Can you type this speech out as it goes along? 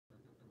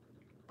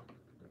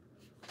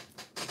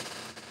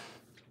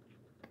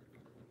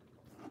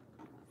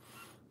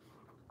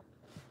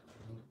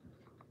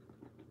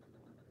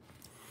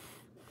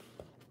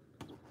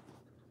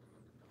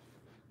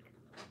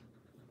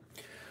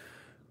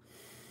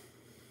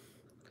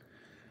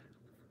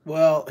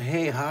Well,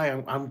 hey, hi.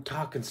 I'm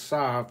talking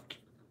soft.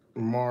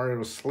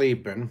 Mario's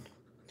sleeping,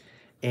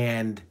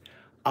 and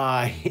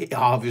I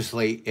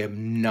obviously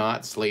am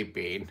not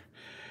sleeping.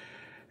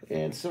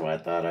 And so I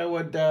thought I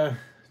would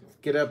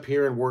get up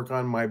here and work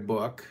on my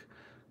book.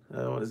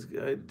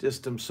 I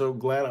just am so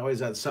glad I always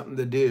had something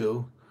to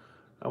do.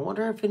 I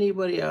wonder if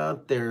anybody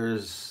out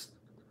there's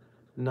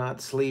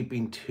not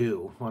sleeping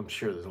too. Well, I'm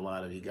sure there's a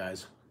lot of you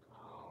guys.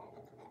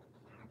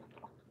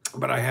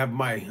 But I have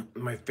my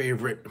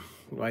favorite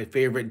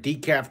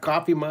decaf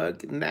coffee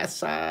mug,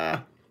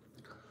 NASA.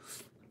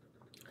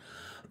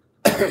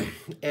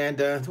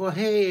 And well,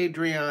 hey,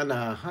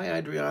 Adriana. Hi,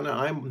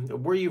 Adriana.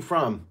 Where are you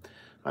from?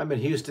 I'm in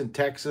Houston,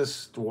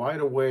 Texas. Wide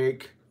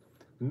awake,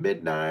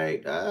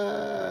 midnight.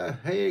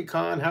 Hey,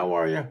 Con. How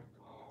are you?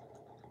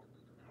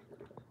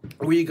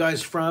 Where you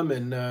guys from?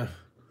 And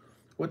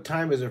what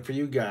time is it for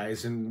you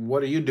guys? And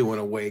what are you doing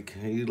awake?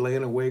 Are you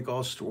laying awake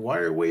why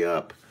are we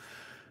up?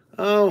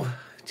 Oh,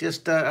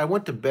 just I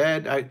went to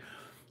bed.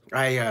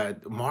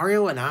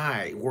 Mario and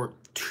I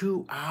worked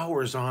 2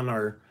 hours on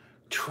our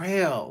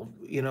trail.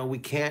 You know, we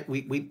can't.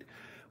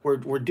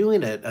 We're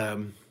doing it.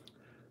 A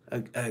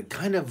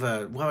kind of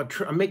a well,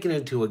 I'm making it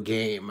into a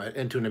game,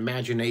 into an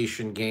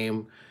imagination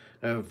game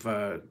of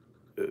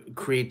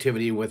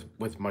creativity with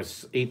my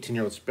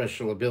 18-year-old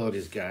special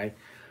abilities guy,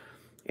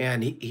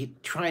 and he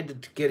tried to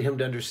get him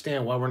to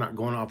understand why we're not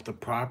going off the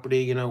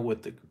property, you know,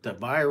 with the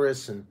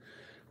virus and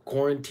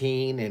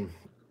quarantine, and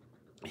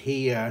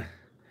he uh,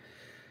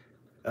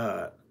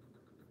 uh,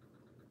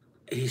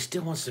 he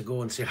still wants to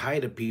go and say hi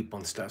to people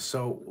and stuff.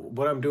 So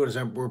what I'm doing is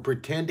we're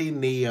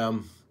pretending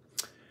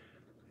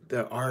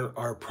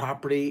our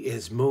property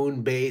is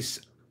moon base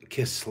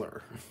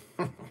Kistler.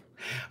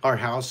 Our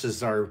house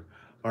is our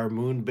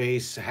moon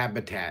base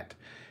habitat,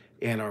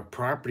 and our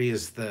property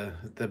is the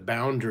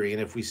boundary.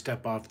 And if we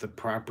step off the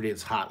property,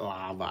 it's hot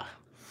lava.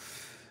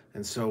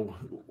 And so,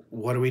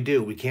 what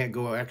do? We can't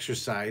go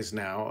exercise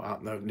now out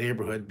in the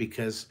neighborhood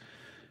because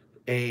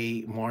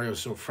A, Mario's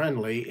so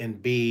friendly,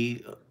 and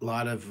B, a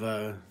lot of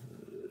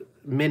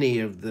many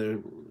of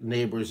the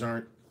neighbors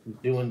aren't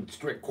doing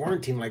strict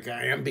quarantine like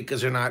I am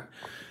because they're not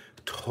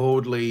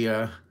totally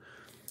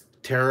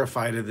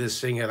terrified of this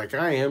thing like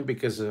I am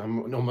because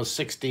I'm almost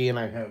 60 and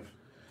I have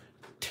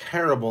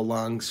terrible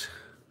lungs,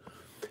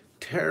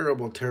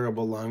 terrible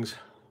lungs,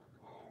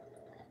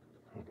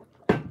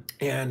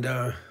 and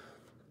I'm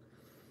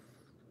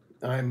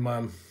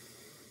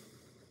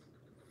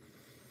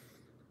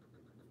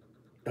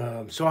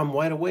so I'm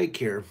wide awake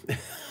here.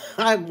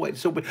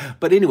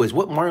 But anyways,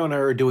 what Mario and I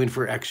are doing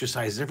for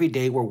exercise every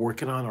day, we're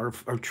working on our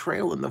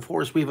trail in the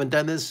forest. We haven't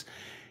done this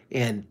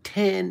in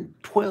 10,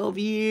 12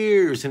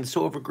 years, and it's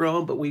so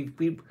overgrown. But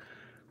we've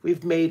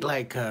made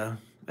like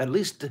at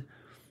least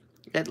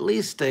at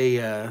least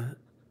a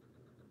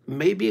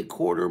maybe a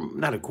quarter,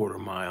 not a quarter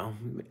mile.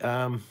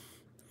 Um,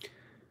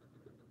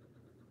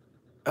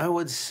 I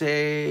would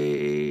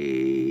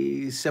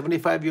say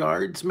 75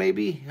 yards,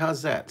 maybe.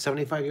 How's that?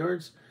 75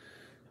 yards?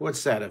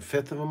 What's that? A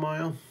fifth of a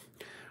mile?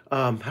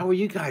 How are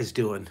you guys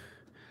doing?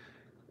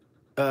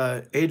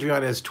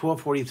 Adriana is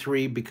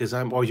 12:43 because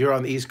oh, you're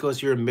on the East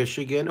Coast. You're in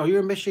Michigan. Oh,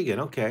 you're in Michigan.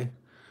 Okay.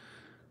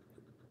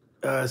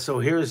 So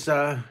here's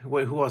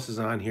who else is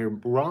on here?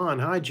 Ron.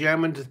 Hi,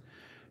 jamming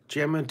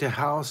to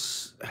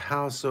House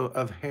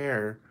of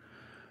Hair.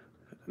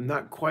 I'm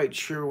not quite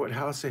sure what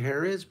House of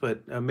Hair is,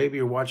 but maybe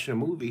you're watching a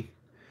movie.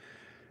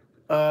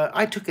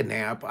 I took a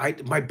nap.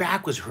 My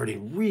back was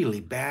hurting really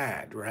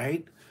bad,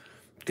 right?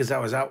 Because I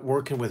was out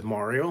working with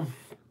Mario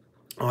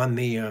on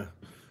the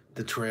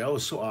trail. It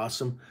was so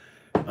awesome.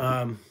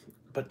 Um,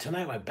 but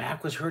tonight my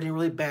back was hurting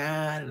really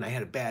bad, and I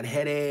had a bad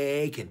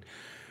headache, and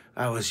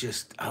I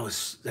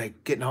was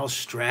like getting all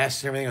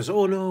stressed and everything. I was,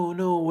 oh no,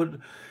 no, what?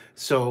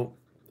 So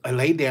I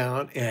laid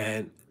down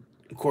and,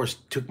 of course,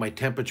 took my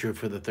temperature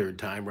for the third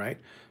time. Right,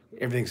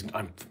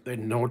 I'm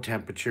no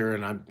temperature,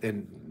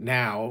 and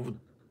now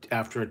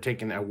after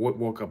taking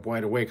woke up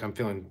wide awake, I'm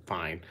feeling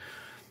fine.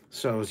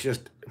 So it's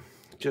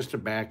just a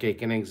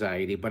backache and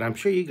anxiety. But I'm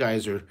sure you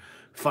guys are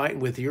fighting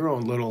with your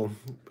own little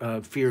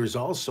fears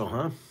also,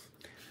 huh?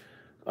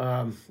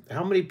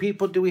 How many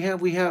people do we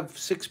have? We have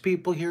 6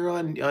 people here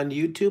on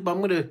YouTube.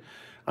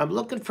 I'm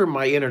looking for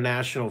my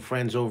international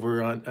friends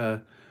over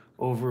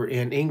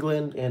in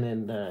England and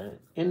in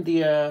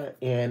India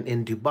and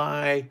in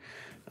Dubai.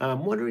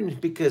 I'm wondering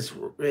because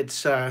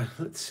it's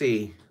let's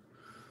see,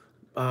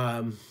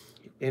 um,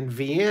 in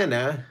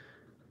Vienna.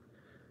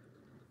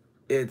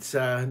 It's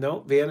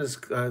no, Vienna's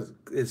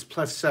it's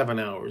plus 7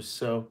 hours,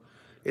 so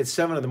it's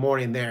 7 in the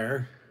morning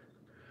there.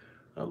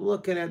 I'm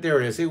looking at there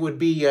it is. It would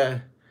be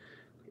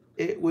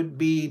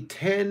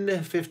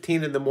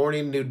 10:15 in the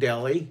morning, New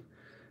Delhi,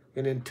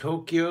 and in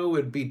Tokyo it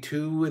would be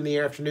 2 in the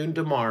afternoon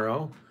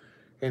tomorrow,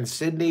 and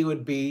Sydney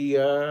would be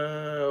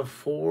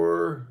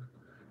 4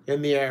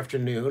 in the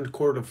afternoon,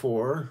 quarter to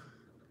four,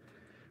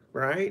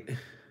 right?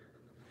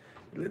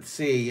 Let's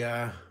see.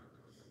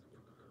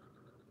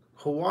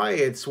 Hawaii,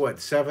 it's what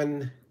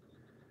 7.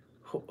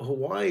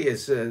 Hawaii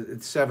is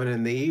it's 7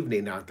 in the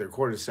evening out there,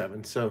 quarter to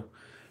 7. So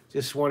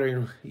Just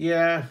wondering.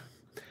 Yeah,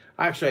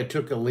 actually, I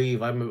took a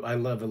leave. I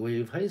love a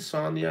leave. Hey,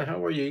 Sonia,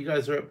 how are you? You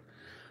guys are up.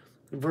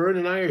 Vern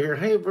and I are here.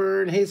 Hey,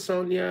 Vern. Hey,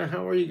 Sonia,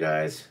 how are you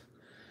guys?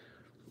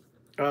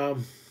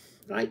 Um,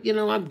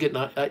 I'm getting.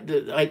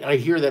 I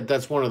hear that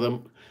that's one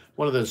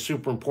of the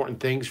super important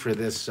things for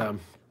this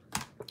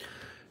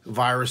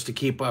virus to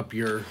keep up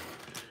your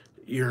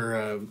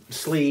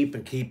sleep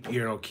and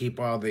keep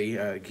all the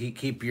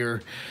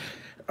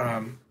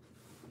um,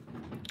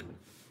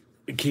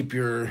 keep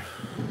your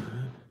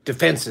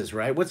defenses,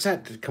 right? What's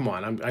that? Come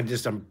on,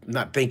 I'm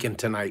not thinking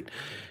tonight.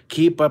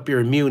 Keep up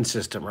your immune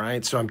system,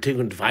 right? So I'm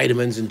taking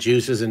vitamins and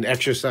juices and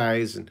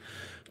exercise and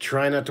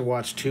try not to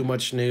watch too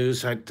much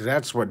news.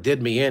 That's what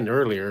did me in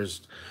earlier.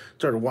 Is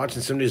started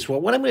watching some news. Well,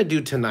 what I'm going to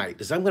do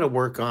tonight is I'm going to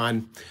work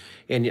on,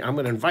 and I'm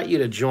going to invite you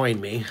to join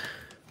me.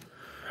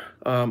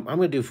 I'm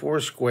going to do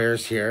 4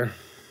 squares here.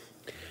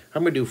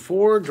 I'm going to do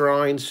 4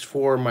 drawings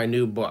for my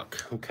new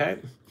book. Okay,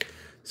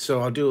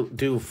 so I'll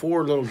do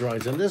 4 little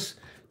drawings, and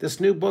this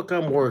new book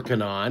I'm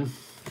working on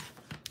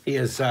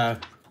is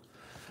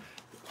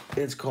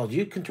it's called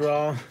You Can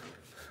Draw.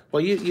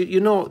 Well, you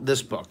know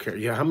this book here.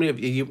 Yeah, how many of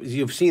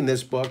you've seen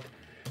this book?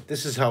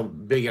 This is how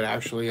big it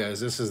actually is.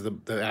 This is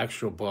the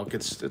actual book.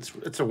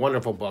 It's a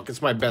wonderful book.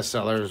 It's my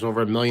bestseller. There's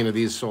over 1 million of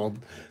these sold.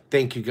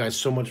 Thank you guys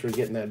so much for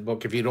getting that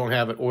book. If you don't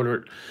have it,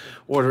 order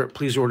it.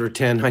 Please order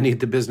 10. I need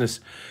the business.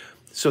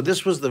 So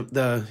this was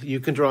the You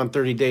Can Draw in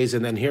 30 Days,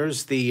 and then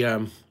here's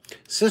the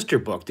sister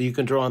book that You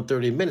Can Draw in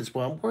 30 Minutes.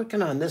 Well, I'm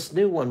working on this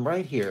new one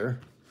right here,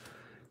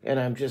 and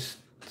I'm just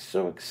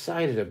so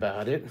excited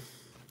about it.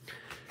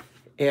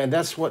 And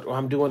that's what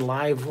I'm doing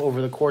live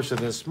over the course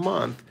of this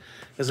month,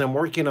 is I'm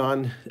working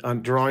on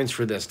drawings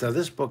for this. Now,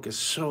 this book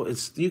is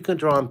You Can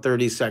Draw in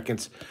 30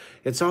 seconds.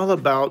 It's all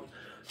about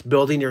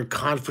building your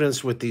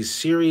confidence with these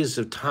series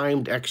of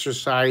timed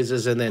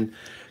exercises and then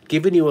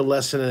giving you a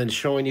lesson and then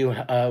showing you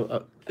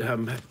a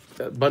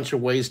bunch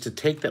of ways to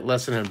take that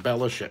lesson and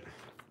embellish it.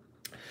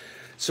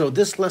 So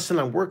this lesson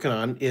I'm working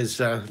on is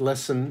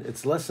lesson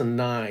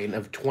 9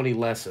 of 20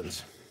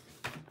 lessons.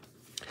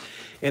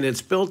 And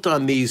it's built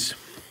on these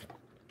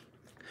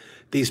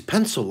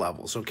pencil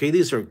levels, okay?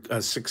 These are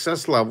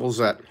success levels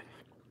that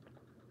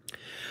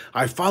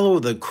I follow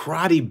the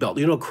karate belt.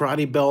 You know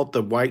karate belt,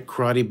 the white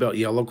karate belt,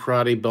 yellow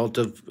karate belt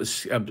of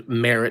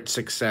merit,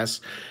 success.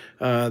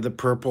 The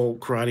purple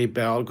karate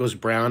belt goes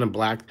brown and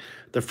black.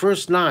 The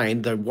first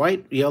 9, the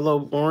white,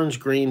 yellow, orange,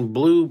 green,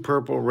 blue,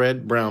 purple,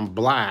 red, brown,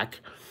 black,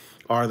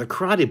 are the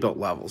karate belt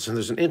levels. And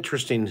there's an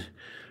interesting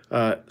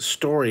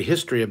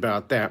history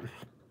about that.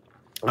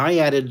 I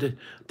added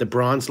the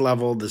bronze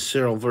level, the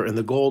silver, and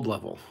the gold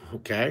level,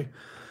 okay?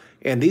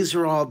 And these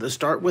are all to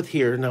start with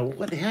here. Now,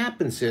 what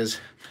happens is,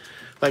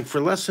 like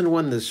for lesson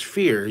 1, the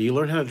sphere, you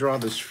learn how to draw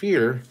the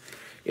sphere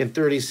in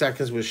 30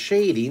 seconds with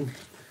shading,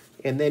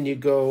 and then you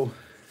go,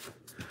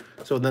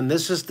 so then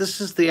this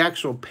is the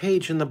actual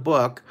page in the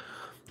book.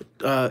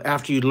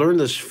 After you learn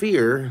the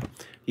sphere,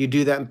 you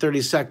do that in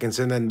 30 seconds,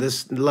 and then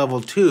this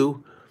level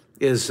 2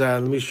 is,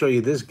 let me show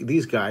you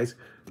these guys.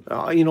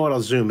 You know what,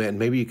 I'll zoom in.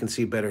 Maybe you can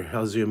see better.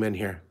 I'll zoom in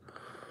here.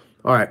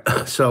 All right,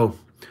 so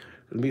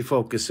let me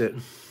focus it.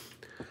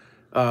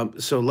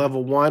 So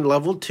level 1,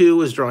 level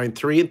 2 is drawing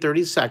 3 in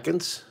 30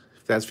 seconds.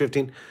 That's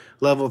 15.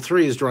 Level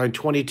 3 is drawing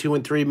 22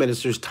 in 3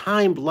 minutes. There's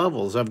timed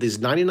levels of these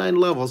 99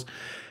 levels,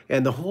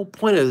 and the whole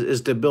point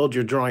is to build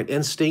your drawing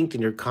instinct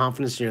and your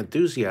confidence and your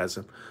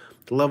enthusiasm.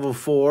 Level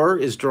 4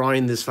 is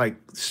drawing this like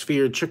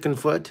sphere chicken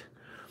foot.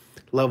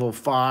 Level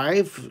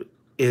 5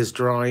 is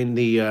drawing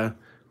the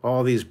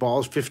all these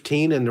balls,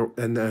 15 in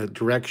the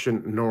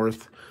direction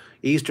north,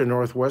 east or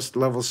northwest.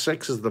 Level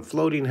 6 is the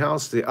floating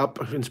house, the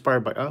up,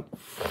 inspired by up.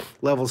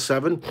 Level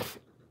 7,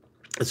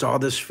 it's all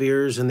the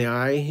spheres in the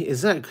eye.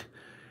 Isn't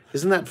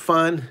that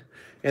fun?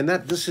 And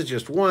this is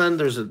just one.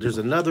 There's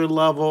another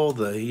level,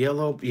 the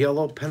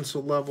yellow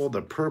pencil level,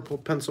 the purple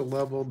pencil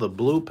level, the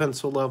blue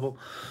pencil level.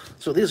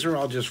 So these are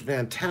all just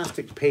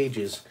fantastic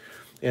pages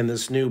in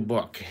this new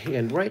book.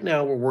 And right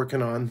now we're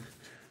working on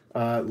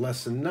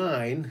lesson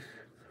 9,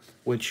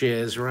 which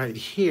is right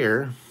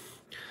here,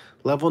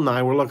 level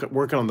 9. We're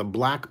working on the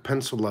black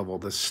pencil level,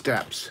 the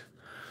steps.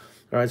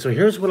 All right, so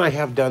here's what I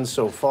have done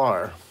so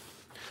far.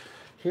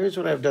 Here's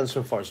what I've done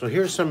so far. So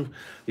here's some,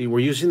 we're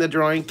using the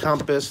drawing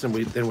compass, and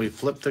then we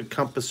flip the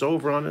compass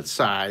over on its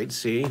side,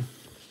 see?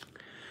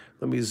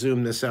 Let me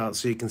zoom this out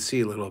so you can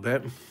see a little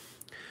bit.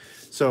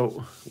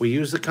 So we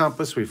use the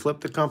compass, we flip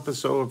the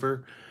compass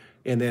over,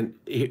 and then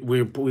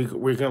we're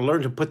going to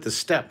learn to put the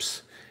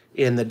steps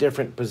in the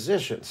different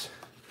positions.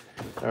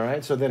 All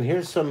right, so then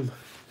here's some,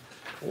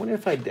 I wonder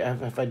if I've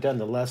done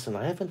the lesson.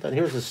 I haven't done,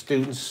 here's a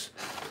student's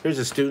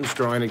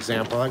drawing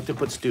example. I like to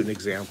put student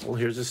example.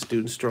 Here's a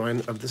student's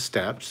drawing of the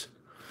steps.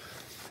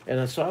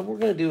 And so what we're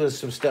going to do is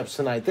some steps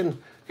tonight. Then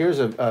here's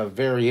a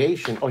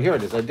variation. Oh, here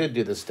it is. I did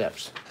do the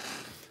steps.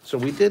 So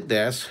we did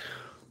this.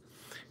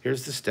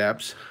 Here's the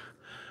steps.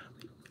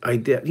 I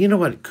did, you know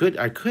what,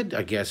 I could,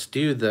 I guess,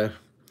 do the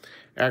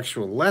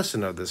actual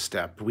lesson of the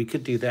step. We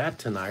could do that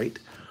tonight.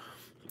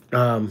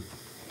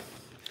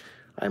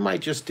 I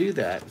might just do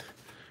that.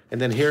 And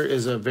then here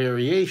is a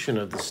variation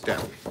of the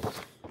step.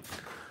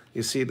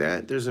 You see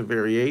that? There's a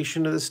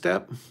variation of the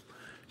step.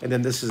 And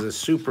then this is a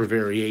super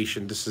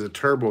variation. This is a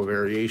turbo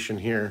variation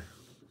here.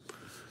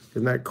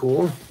 Isn't that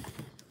cool?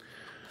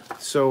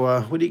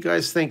 So what do you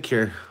guys think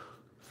here?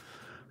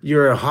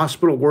 You're a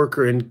hospital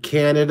worker in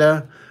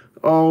Canada.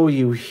 Oh,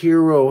 you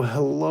hero.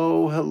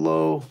 Hello,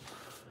 hello.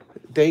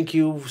 Thank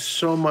you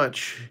so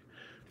much.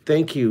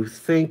 Thank you.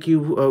 Thank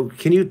you.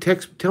 Can you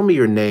tell me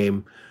your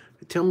name?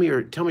 Tell me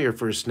your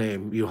first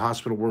name. You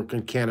hospital worker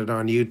in Canada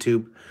on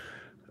YouTube.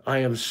 I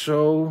am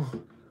so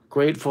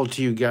grateful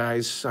to you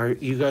guys.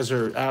 You guys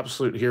are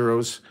absolute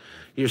heroes.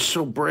 You're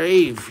so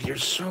brave. You're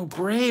so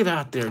brave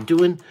out there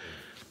doing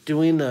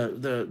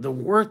the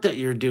work that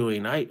you're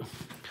doing. You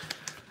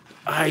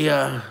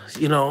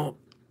know,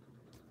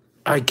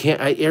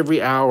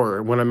 every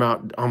hour when I'm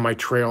out on my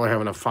trail or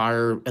having a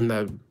fire in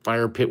the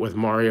fire pit with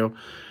Mario,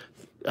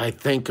 I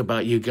think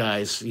about you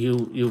guys,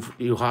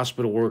 you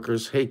hospital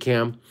workers. Hey,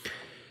 Cam,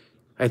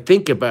 I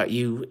think about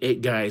you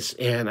guys,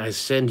 and I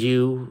send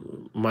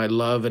you my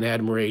love and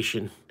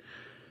admiration.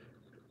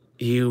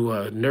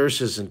 You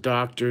nurses and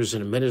doctors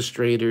and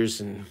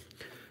administrators and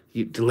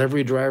you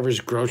delivery drivers,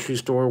 grocery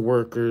store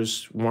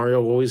workers.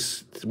 Mario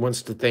always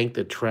wants to thank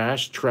the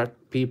trash truck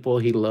people.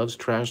 He loves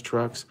trash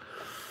trucks.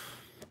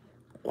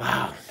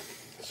 Wow.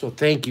 So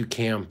thank you,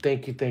 Cam.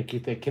 Thank you.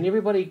 Can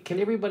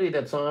everybody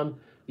that's on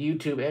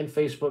YouTube and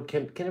Facebook,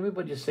 can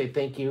everybody just say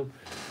thank you?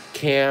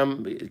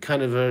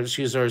 Cam,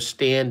 she's our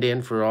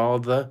stand-in for all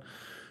the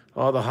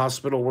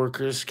hospital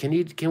workers.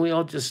 Can we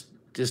all just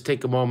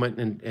take a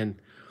moment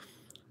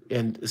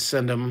and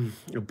send them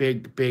a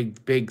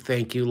big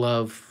thank you,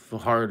 love, a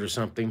heart or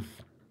something.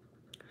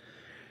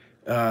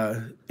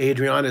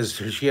 Adriana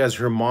she has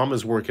her mom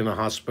is working in a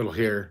hospital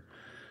here.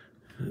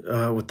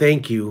 Well,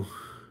 thank you.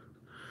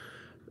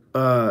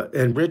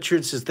 And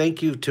Richard says,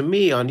 thank you to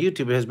me on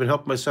YouTube. It has been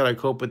helping my son. I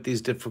cope with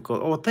these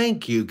difficult. Oh,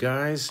 thank you,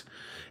 guys.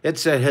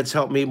 It's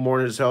helped me more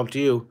than it's helped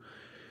you.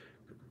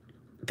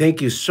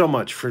 Thank you so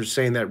much for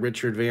saying that,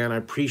 Richard Van. I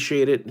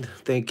appreciate it.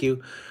 Thank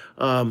you.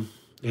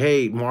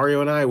 Hey,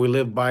 Mario and I, we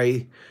live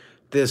by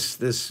this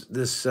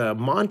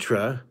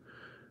mantra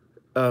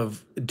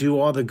of do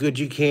all the good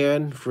you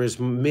can for as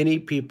many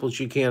people as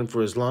you can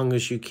for as long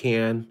as you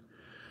can.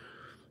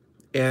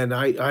 And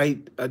I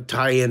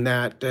tie in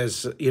that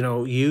as,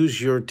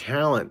 use your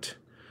talent,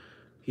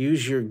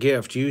 use your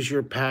gift, use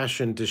your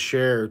passion to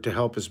share, to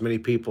help as many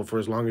people for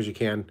as long as you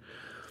can.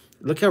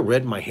 Look how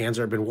red my hands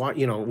are.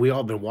 We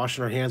all been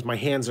washing our hands. My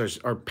hands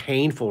are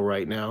painful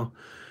right now.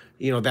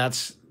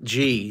 That's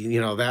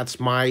that's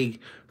my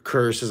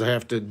curse, is I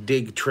have to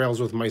dig trails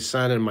with my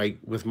son and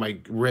with my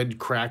red,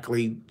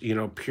 crackly,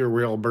 pure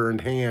real burned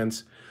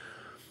hands.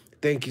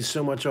 Thank you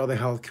so much, all the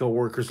healthcare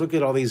workers. Look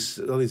at all these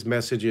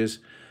messages.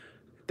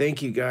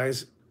 Thank you,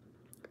 guys.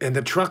 And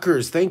the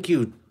truckers, thank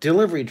you.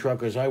 Delivery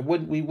truckers.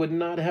 We would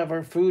not have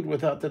our food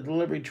without the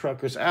delivery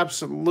truckers.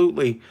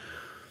 Absolutely.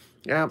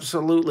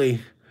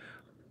 Absolutely.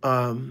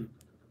 I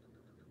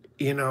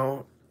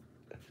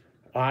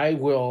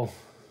will,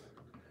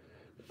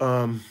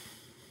 I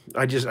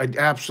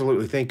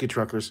absolutely thank you,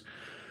 truckers.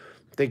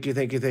 Thank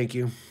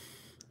you.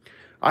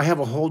 I have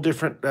a whole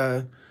different,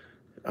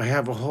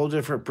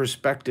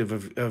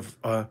 perspective of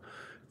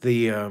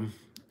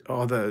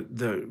all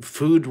the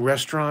food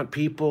restaurant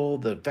people,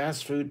 the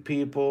fast food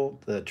people,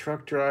 the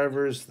truck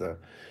drivers,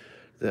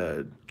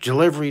 the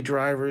delivery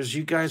drivers.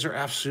 You guys are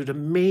absolute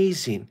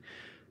amazing.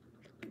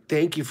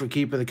 Thank you for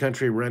keeping the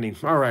country running.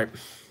 All right,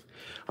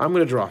 I'm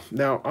going to draw.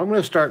 Now, I'm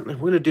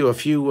going to do a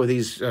few of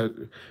these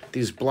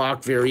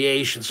block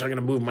variations. So I'm going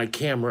to move my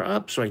camera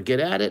up so I can get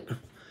at it.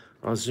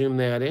 I'll zoom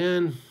that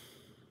in.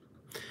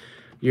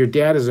 Your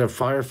dad is a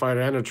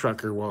firefighter and a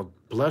trucker. Well,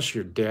 bless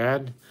your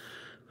dad.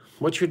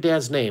 What's your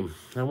dad's name?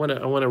 I want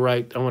to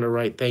write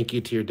thank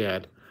you to your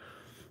dad.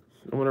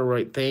 I want to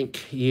write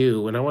thank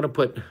you, and I want to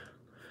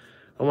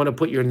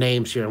put your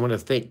names here. I want to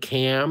thank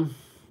Cam.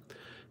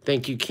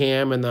 Thank you,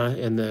 Cam, on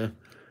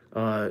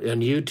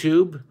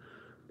YouTube,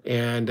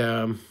 and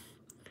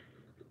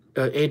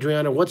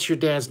Adriana. What's your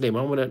dad's name?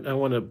 I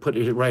want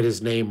to write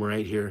his name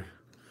right here.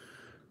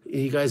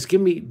 You guys,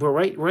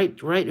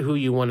 write who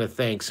you want to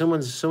thank.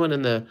 Someone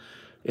in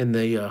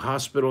the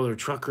hospital, or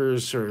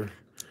truckers, or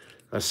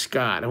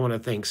Scott. I want to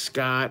thank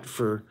Scott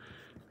for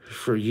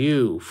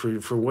you,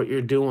 for what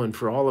you're doing,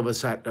 for all of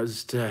us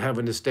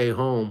having to stay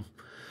home.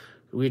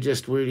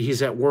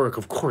 He's at work.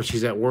 Of course,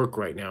 he's at work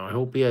right now. I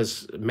hope he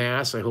has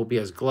masks. I hope he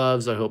has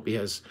gloves. I hope he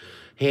has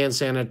hand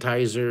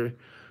sanitizer.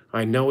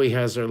 I know he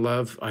has our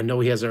love. I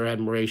know he has our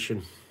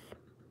admiration.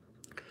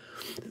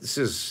 This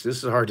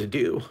is hard to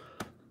do.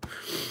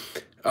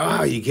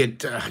 I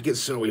get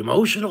so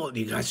emotional.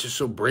 You guys are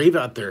so brave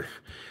out there,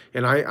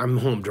 and I'm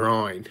home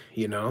drawing.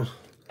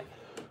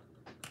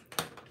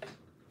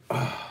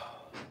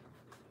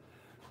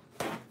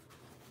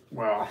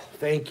 Well,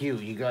 thank you.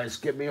 You guys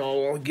get me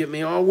all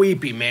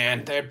weepy,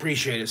 man. I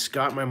appreciate it.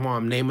 Scott, my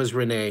mom, name is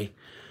Renee.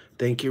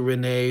 Thank you,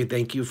 Renee.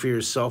 Thank you for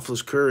your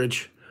selfless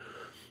courage.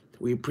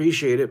 We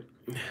appreciate it.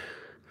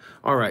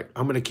 All right,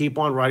 I'm going to keep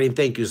on writing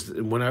thank yous.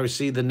 When I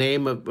see the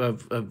name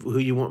of who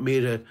you want me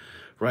to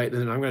write,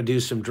 then I'm going to do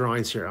some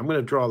drawings here. I'm going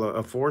to draw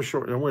a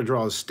foreshort. I'm going to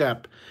draw a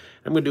step.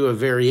 I'm going to do a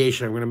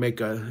variation. I'm going to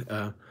make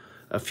a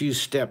few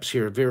steps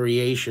here, a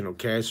variation,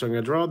 okay? So I'm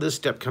going to draw this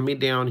step coming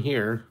down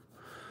here.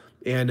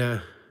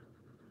 And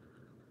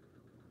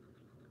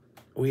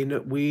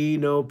we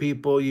know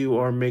people, you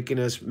are making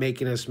us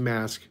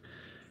mask.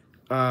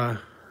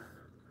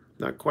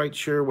 Not quite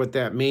sure what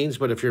that means,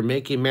 but if you're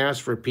making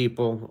masks for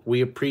people,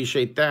 we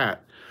appreciate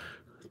that.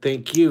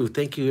 Thank you.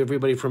 Thank you,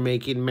 everybody, for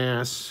making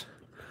masks.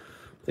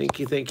 Thank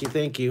you, thank you,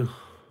 thank you.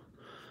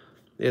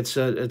 It's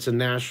a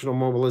national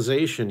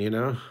mobilization, you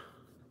know.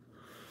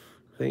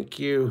 Thank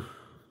you.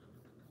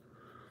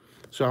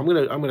 So I'm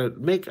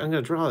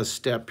gonna draw a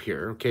step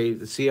here.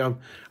 Okay, see, I'm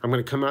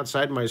gonna come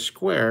outside my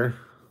square,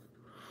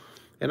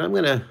 and I'm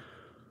gonna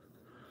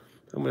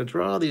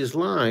draw these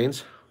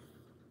lines,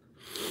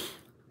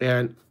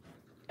 and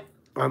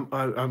I'm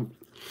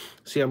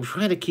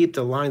trying to keep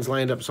the lines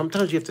lined up.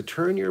 Sometimes you have to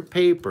turn your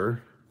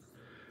paper.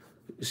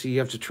 See, you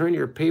have to turn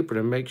your paper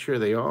to make sure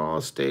they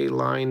all stay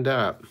lined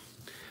up.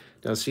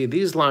 Now, see,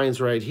 these lines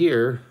right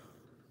here,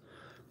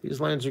 these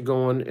lines are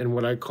going in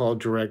what I call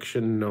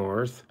direction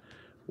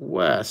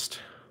northwest.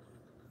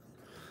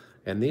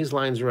 And these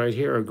lines right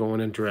here are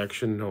going in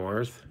direction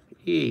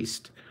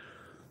northeast.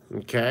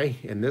 Okay?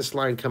 And this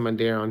line coming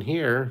down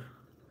here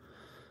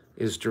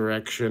is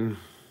direction,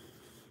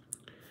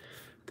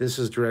 this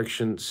is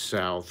direction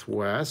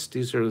southwest.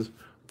 These are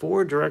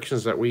 4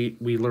 directions that we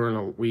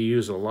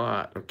use a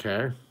lot,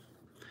 okay?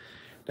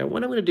 Now,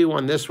 what I'm going to do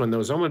on this one, though,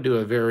 is I'm going to do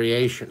a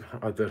variation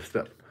of this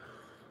step.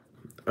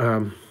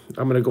 I'm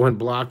going to go and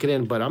block it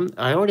in, but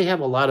I already have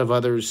a lot of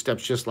other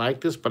steps just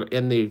like this, but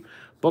in the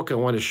book, I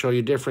want to show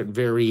you different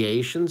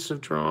variations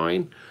of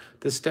drawing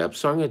the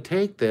steps. So I'm going to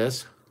take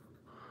this,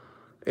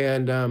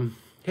 and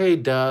hey,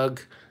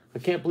 Doug, I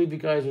can't believe you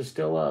guys are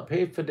still up.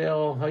 Hey,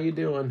 Fidel, how you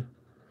doing?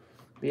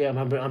 Yeah,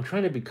 I'm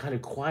trying to be kind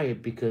of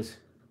quiet because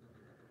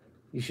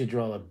you should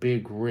draw a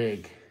big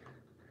rig.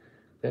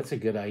 That's a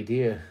good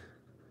idea.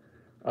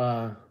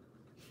 Put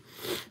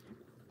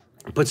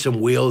some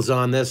wheels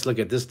on this. Look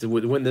at this.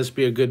 Wouldn't this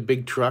be a good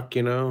big truck,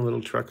 you know?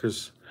 Little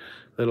truckers,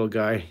 little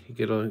guy. You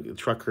get a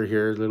trucker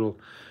here, little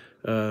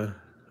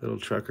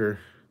trucker.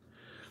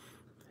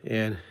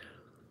 And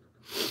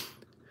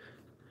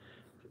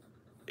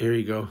here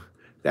you go.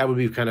 That would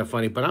be kind of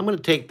funny. But I'm going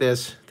to take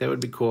this. That would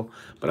be cool.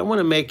 But I want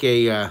to make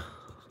a...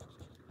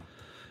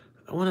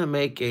 I want to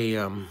make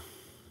a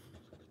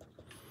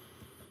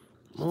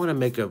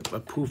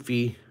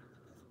poofy.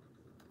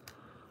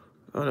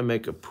 I want to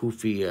make a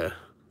poofy,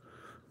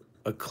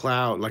 a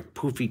cloud, like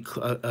poofy,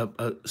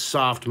 a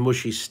soft,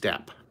 mushy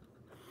step.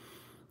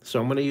 So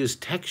I'm going to use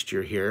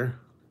texture here.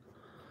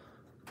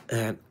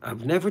 And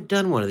I've never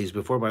done one of these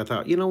before, but I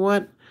thought, you know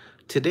what?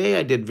 Today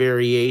I did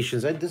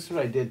variations. This is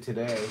what I did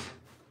today.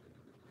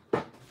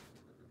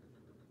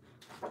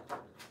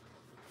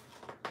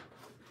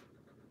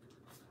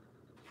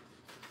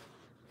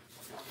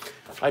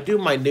 I do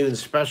my noon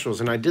specials,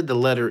 and I did the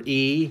letter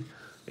E,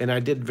 and I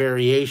did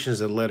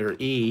variations of the letter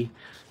E,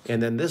 and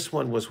then this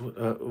one was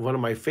one of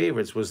my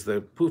favorites was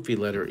the poofy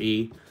letter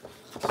E.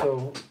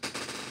 So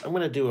I'm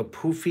going to do a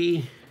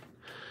poofy.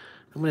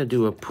 I'm going to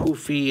do a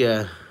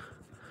poofy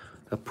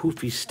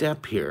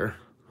step here.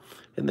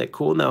 Isn't that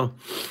cool? Now,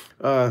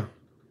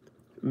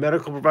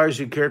 medical providers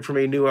who cared for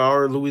me, New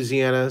Hour,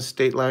 Louisiana,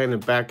 State Line,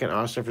 and back in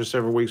Austin for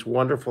several weeks.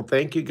 Wonderful.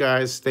 Thank you,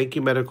 guys. Thank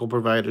you, medical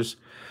providers.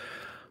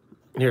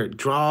 Here,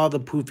 draw the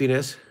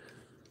poofiness.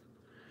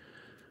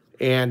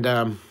 And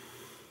on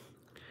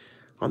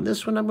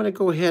this one, I'm going to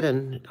go ahead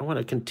and I want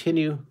to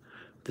continue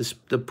the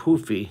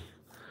poofy.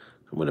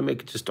 I'm going to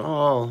make it just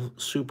all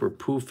super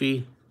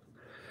poofy.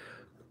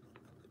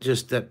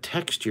 Just that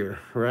texture,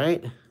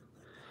 right?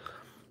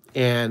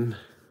 And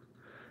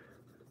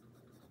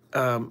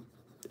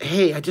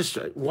hey,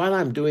 while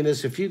I'm doing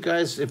this, if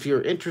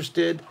you're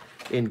interested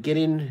in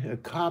getting a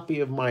copy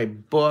of my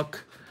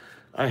book,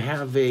 I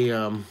have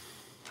a...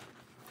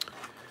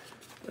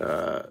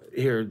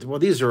 here, well,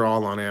 these are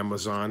all on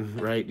Amazon,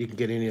 right? You can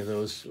get any of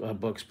those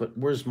books, but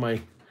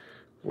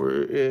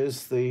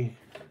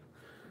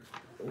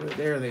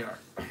there they are.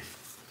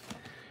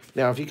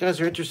 Now, if you guys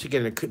are interested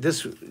in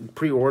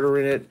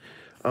pre-ordering it,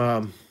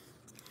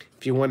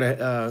 if you want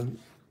to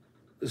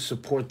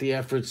support the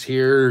efforts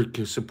here,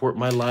 to support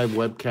my live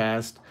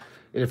webcast,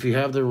 and if you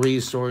have the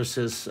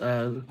resources,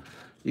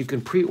 you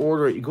can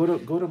pre-order it. You go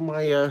to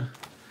my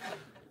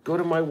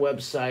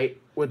website,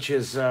 which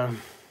is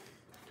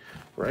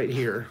right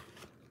here,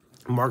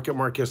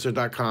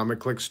 marketkistler.com, and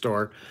click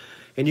store,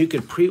 and you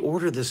can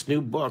pre-order this new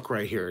book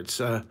right here.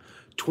 It's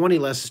 20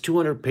 lessons,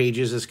 200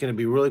 pages. It's going to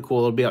be really cool.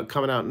 It'll be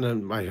coming out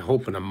I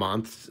hope in a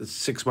month. It's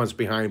 6 months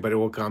behind, but it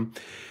will come.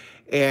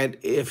 And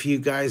if you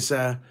guys,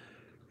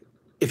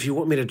 if you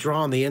want me to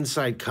draw on the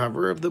inside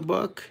cover of the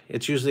book,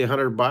 it's usually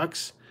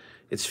 $100.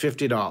 It's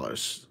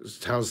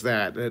 $50. How's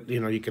that? You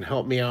know, you can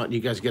help me out, and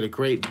you guys get a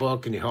great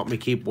book, and you help me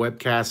keep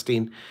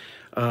webcasting.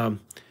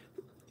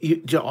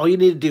 all you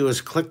need to do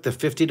is click the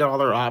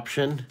 $50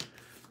 option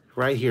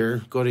right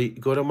here. Go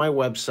to my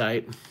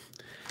website.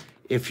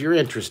 If you're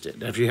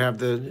interested, if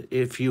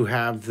you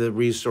have the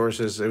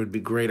resources, it would be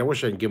great. I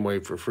wish I could give them away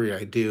for free.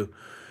 I do.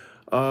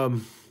 Go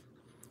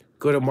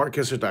to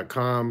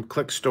markkistler.com,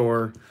 click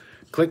store,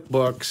 click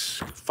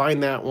books,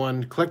 find that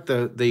one, click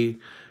the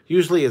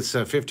usually it's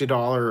a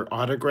 $50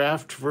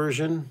 autographed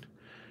version,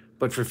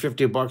 but for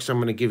 $50 I'm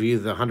going to give you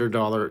the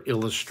 $100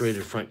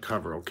 illustrated front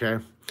cover, okay?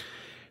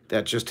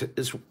 That just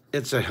is,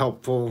 it's a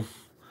helpful,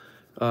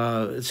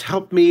 it's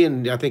helped me,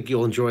 and I think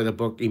you'll enjoy the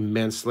book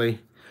immensely.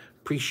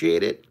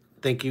 Appreciate it.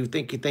 Thank you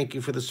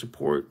for the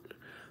support.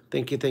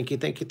 Thank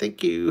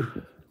you.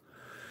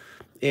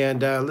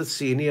 And let's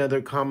see, any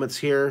other comments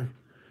here?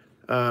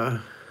 I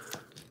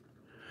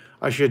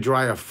should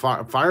drive a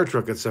fire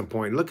truck at some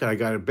point. Look, I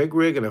got a big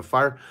rig and a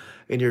fire.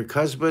 And your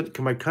cousin,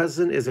 my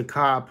cousin is a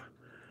cop.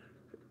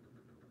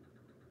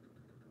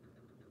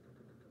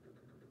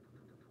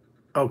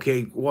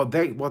 Okay, well,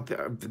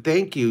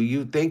 thank you.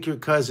 You thank your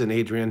cousin,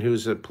 Adrian,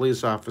 who's a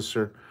police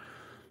officer.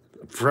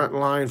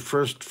 Frontline,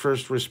 first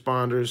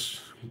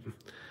responders.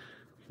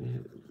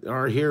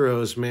 Our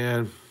heroes,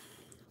 man.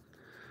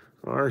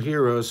 Our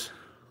heroes.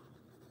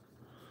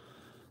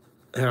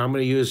 And I'm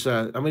gonna use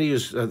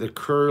the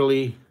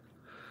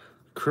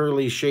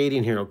curly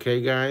shading here, okay,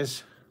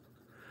 guys?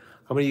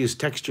 I'm gonna use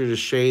texture to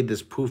shade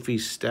this poofy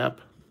step.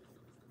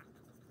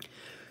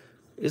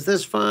 Is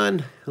this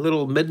fun? A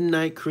little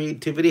midnight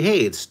creativity. Hey,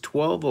 it's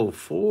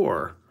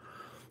 12:04.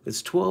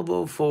 It's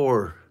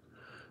 12:04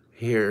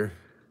 here.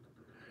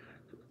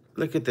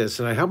 Look at this.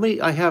 And I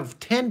have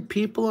 10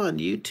 people on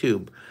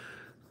YouTube.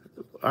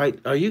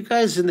 Are you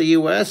guys in the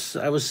US?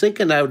 I was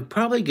thinking I would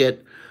probably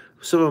get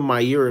some of my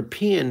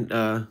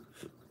European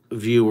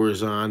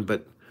viewers on,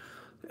 but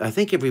I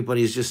think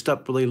everybody's just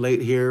up really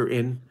late here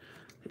in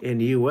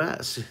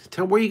US.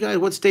 Tell me where you guys,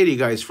 what state are you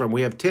guys from?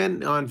 We have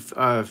 10 on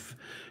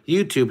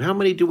YouTube. How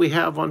many do we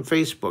have on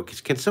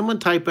Facebook? Can someone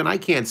type in? I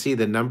can't see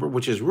the number,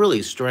 which is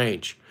really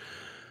strange.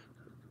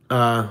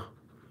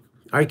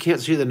 I can't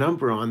see the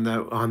number on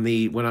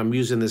the when I'm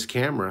using this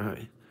camera.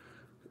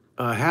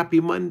 Happy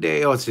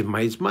Monday. Oh, it's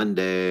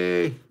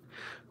Monday.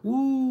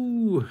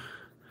 Woo.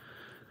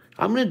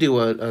 I'm going to do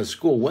a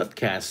school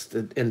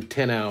webcast in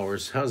 10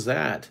 hours. How's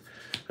that?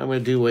 I'm going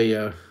to do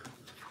a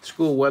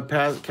school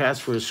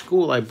webcast for a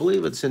school. I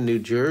believe it's in New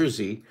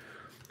Jersey,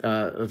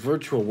 a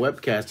virtual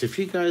webcast. If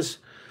you guys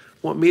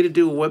want me to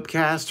do a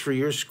webcast for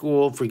your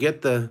school,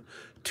 forget the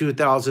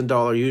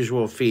 $2,000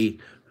 usual fee.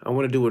 I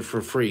want to do it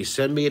for free.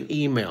 Send me an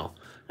email,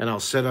 and I'll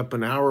set up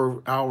an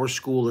hour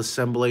school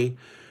assembly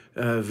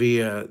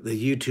via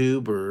the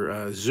YouTube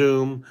or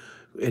Zoom,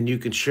 and you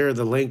can share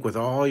the link with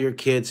all your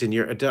kids. And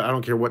I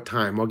don't care what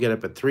time. I'll get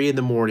up at 3 in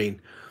the morning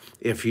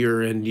if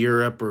you're in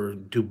Europe or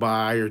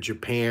Dubai or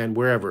Japan,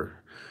 wherever.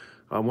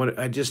 The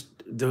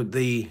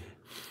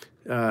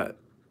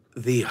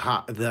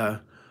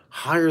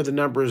higher the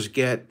numbers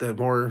get, the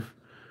more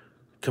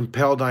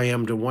compelled I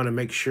am to want to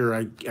make sure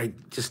I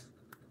just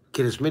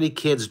get as many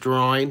kids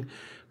drawing.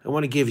 I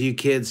want to give you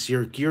kids,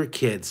 your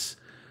kids,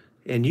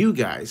 and you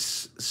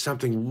guys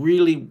something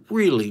really,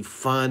 really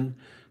fun,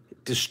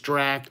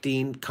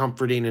 distracting,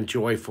 comforting, and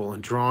joyful.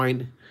 And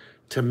drawing,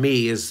 to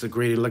me, is the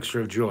great elixir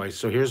of joy.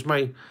 So here's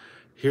my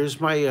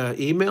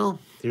email.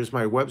 Here's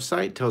my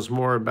website. Tells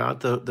more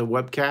about the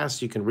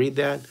webcast. You can read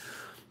that.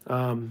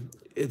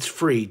 It's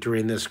free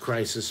during this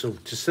crisis, so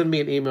just send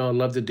me an email. I'd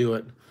love to do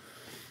it.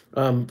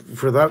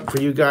 For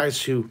you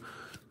guys who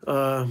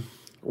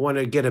want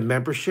to get a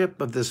membership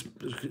of this,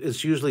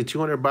 it's usually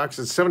 $200.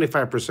 It's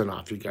 75%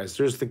 off, you guys.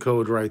 There's the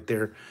code right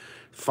there.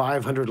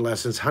 500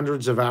 lessons,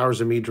 hundreds of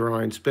hours of me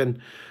drawing. It's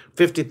been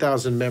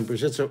 50,000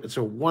 members. It's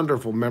a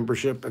wonderful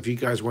membership. If you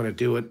guys want to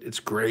do it, it's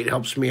great. It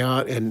helps me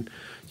out, and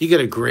you get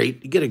a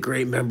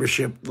great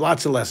membership.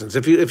 Lots of lessons.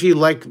 If you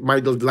like my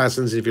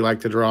lessons, if you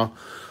like to draw.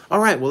 All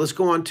right, well, let's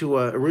go on to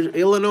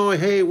Illinois.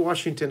 Hey,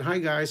 Washington. Hi,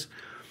 guys.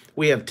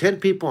 We have 10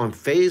 people on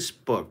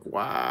Facebook.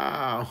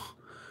 Wow.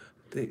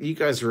 You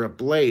guys are up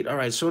late. All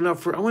right, so now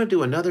I want to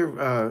do another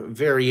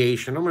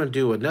variation. I'm going to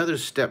do another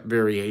step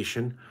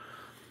variation.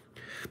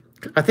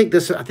 I think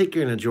you're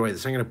going to enjoy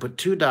this. I'm going to put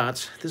 2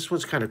 dots. This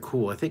one's kind of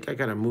cool. I think I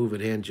got to move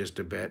it in just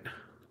a bit.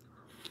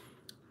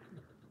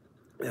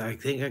 I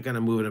think I got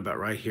to move it about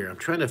right here. I'm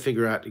trying to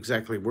figure out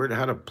exactly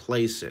how to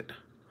place it.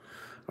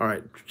 All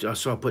right,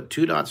 so I'll put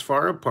 2 dots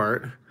far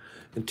apart,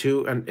 and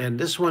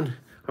this one,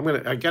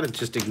 I got to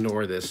just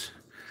ignore this.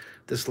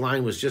 This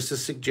line was just a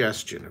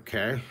suggestion,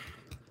 okay?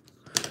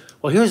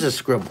 Well, here's a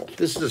scribble.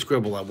 This is a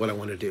scribble of what I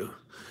want to do.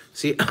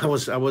 See, I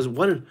was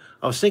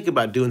thinking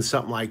about doing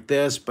something like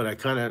this, but I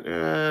kind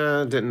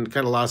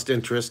of lost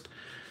interest.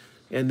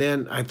 And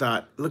then I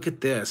thought, look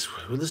at this.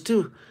 Well, let's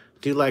do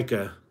like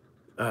a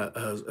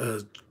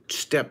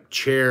step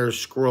chair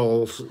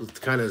scroll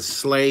kind of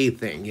sleigh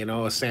thing,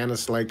 a Santa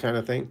sleigh kind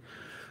of thing.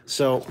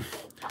 So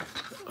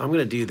I'm going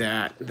to do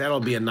that. That'll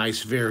be a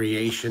nice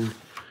variation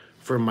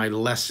for my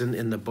lesson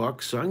in the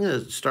book. So I'm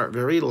going to start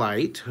very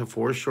light, a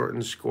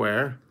foreshortened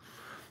square.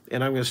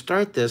 And I'm going to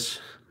start this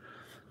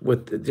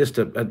with just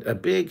a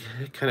big,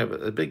 kind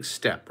of a big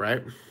step,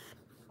 right?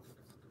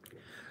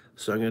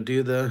 So I'm going to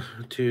do the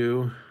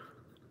 2,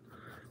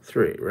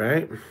 3,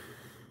 right?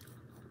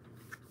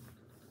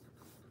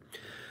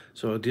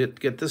 So I'll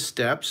get the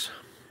steps.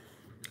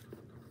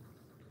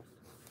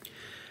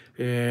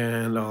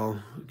 And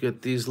I'll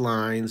get these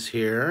lines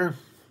here.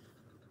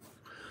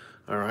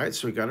 All right,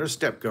 so we got our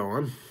step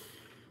going.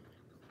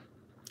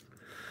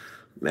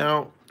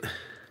 Now,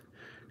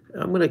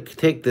 I'm going to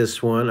take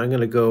this one. I'm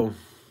going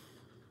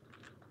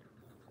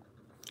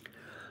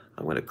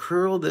to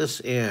curl this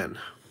in.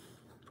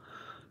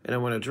 And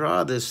I'm going to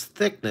draw this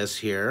thickness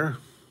here.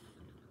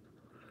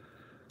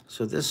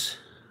 So this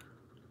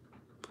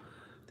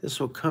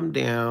will come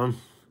down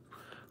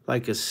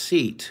like a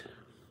seat.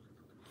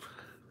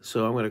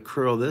 So I'm going to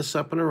curl this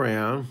up and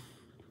around.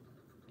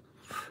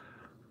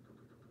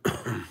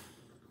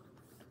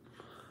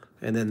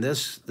 And then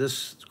this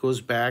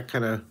goes back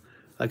kind of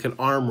like an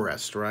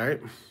armrest, right?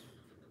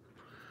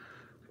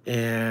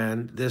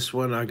 And this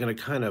one, I'm going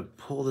to kind of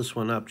pull this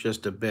one up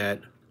just a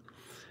bit.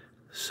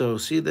 So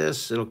see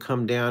this? It'll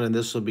come down, and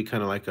this will be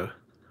kind of like a,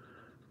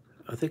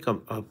 I think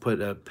I'll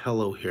put a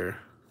pillow here,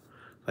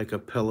 like a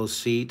pillow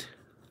seat.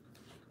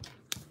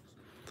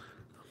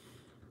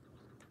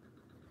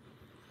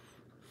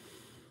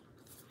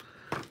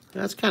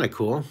 That's kind of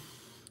cool.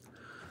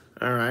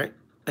 All right,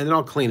 and then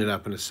I'll clean it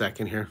up in a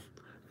second here.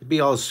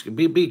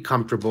 Be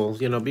comfortable,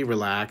 you know, be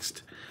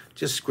relaxed.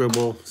 Just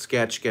scribble,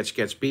 sketch.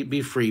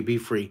 Be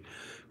free.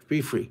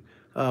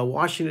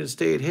 Washington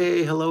State.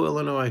 Hey, hello,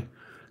 Illinois.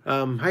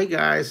 Hi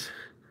guys.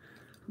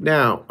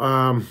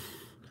 Now,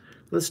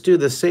 let's do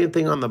the same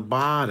thing on the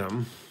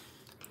bottom.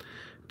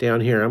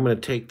 Down here, I'm going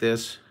to take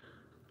this.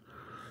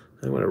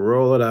 I'm going to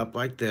roll it up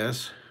like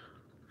this.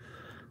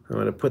 I'm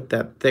going to put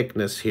that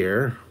thickness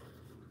here.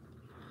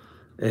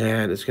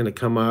 And it's going to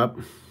come up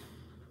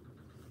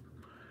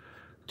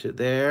to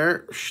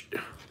there.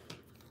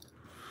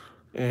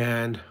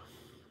 And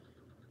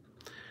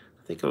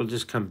I think it'll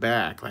just come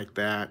back like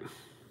that.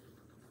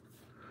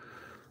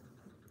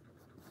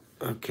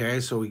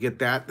 Okay, so we get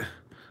that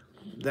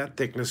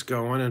thickness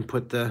going and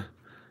put the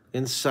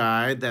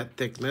inside that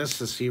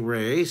thickness, let's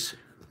erase.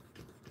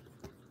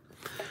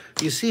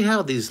 You see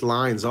how these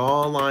lines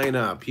all line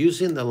up,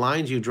 using the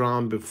lines you've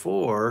drawn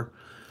before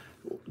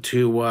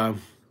to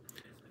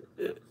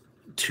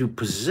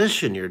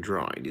position your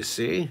drawing, you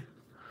see?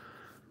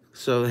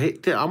 So hey,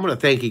 I'm going to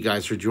thank you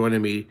guys for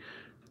joining me.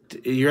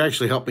 You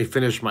actually helped me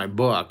finish my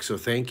book, so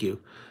thank you.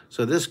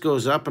 So this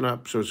goes up and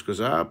up, so it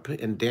goes up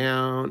and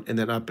down and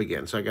then up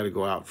again. So I got to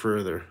go out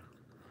further.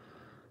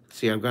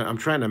 See, I'm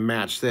trying to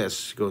match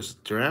this. It goes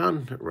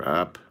down,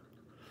 up,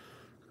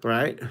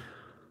 right?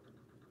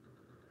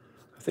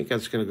 I think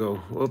that's going to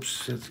go,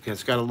 oops,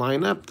 it's got to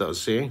line up though,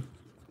 see?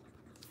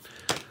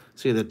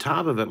 See, the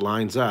top of it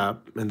lines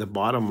up and the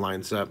bottom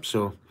lines up.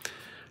 So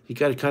you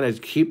got to kind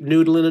of keep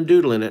noodling and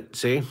doodling it,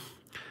 see?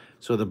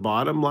 So the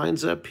bottom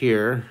lines up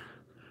here.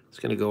 It's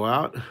going to go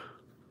out.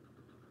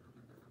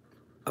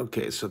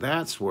 Okay, so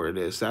that's where it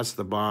is. That's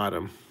the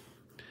bottom.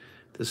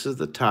 This is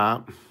the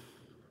top.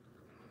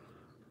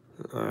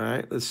 All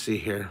right, let's see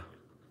here.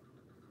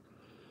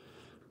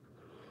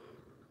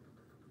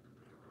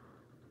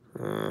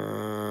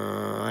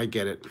 I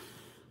get it.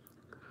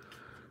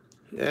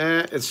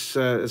 Yeah, it's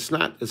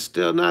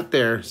still not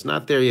there. It's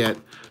not there yet.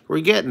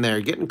 We're getting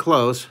there, getting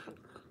close,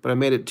 but I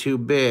made it too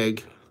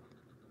big.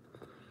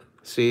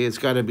 See, it's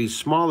got to be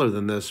smaller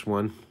than this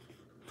one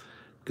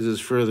because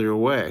it's further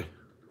away.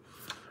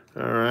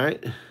 All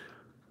right.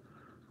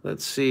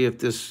 Let's see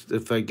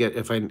if I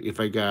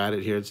got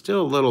it here. It's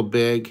still a little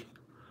big.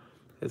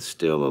 It's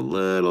still a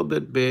little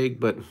bit big,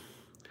 but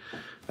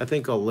I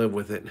think I'll live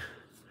with it.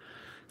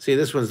 See,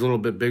 this one's a little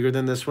bit bigger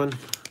than this one,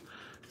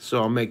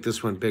 so I'll make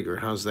this one bigger.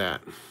 How's that?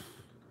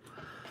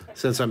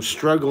 Since I'm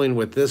struggling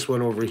with this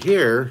one over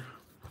here,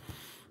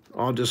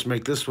 I'll just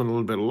make this one a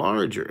little bit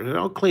larger, and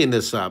I'll clean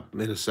this up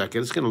in a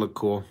second. It's going to look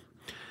cool.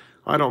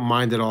 I don't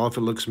mind at all if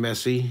it looks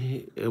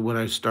messy when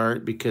I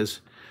start, because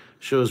it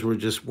shows we're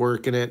just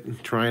working it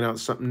and trying out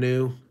something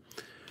new.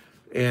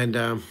 And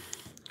I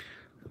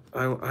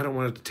don't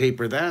want it to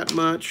taper that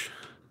much,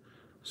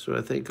 so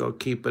I think I'll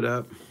keep it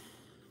up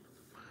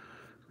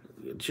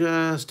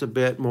just a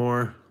bit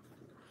more.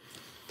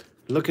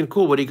 Looking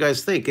cool. What do you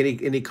guys think?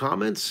 Any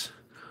comments?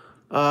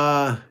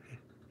 Oh,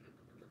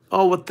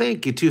 well,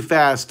 thank you. Too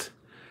fast.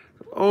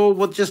 Oh,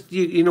 well, just,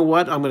 you know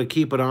what? I'm going to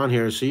keep it on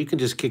here so you can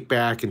just kick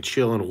back and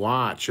chill and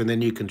watch, and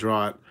then you can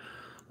draw it.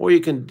 Or you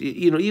can,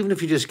 you know, even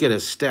if you just get a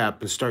step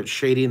and start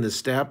shading the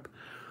step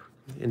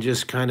and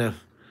just kind of,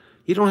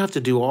 you don't have to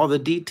do all the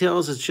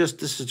details. It's just,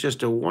 this is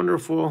just a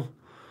wonderful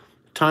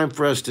time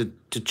for us to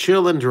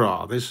chill and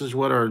draw. This is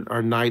what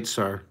our nights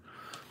are.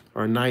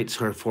 Our nights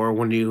are for,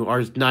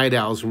 our night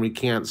owls when we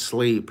can't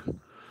sleep.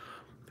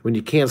 When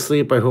you can't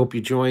sleep, I hope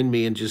you join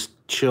me and just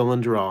chill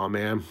and draw,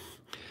 man.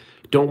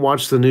 Don't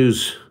watch the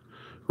news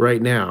right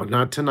now,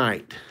 not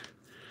tonight.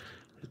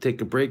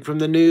 Take a break from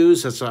the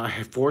news. That's how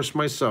I force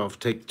myself.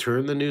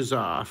 Turn the news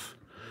off.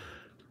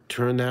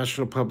 Turn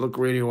National Public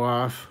Radio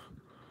off.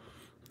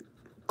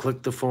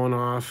 click the phone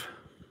off.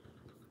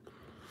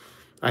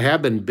 I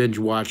have been binge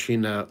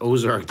watching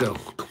Ozark though.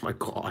 Oh my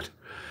God,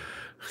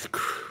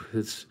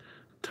 it's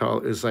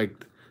like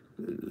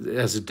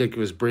as addictive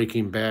as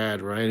Breaking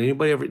Bad, right?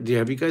 Anybody ever?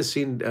 Have you guys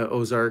seen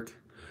Ozark?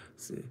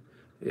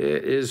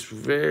 It is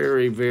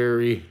very,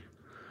 very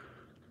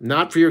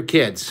not for your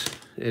kids.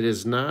 It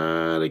is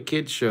not a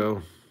kid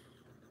show.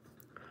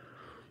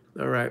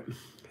 All right,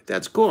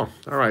 that's cool.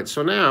 All right,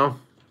 so now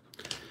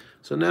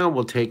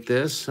we'll take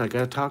this. I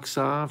gotta talk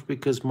soft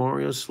because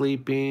Mario's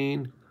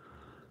sleeping.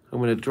 I'm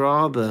gonna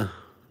darken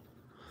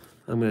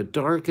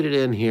it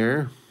in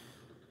here.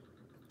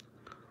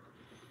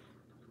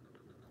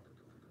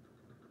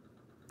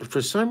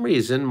 For some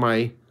reason,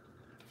 my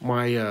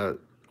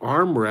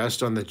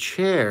armrest on the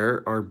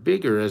chair are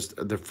bigger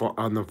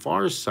on the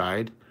far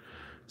side,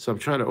 so I'm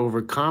trying to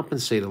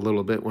overcompensate a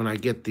little bit when I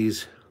get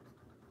these.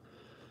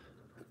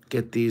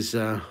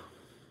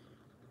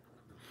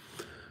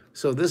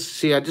 So this,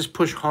 see, I just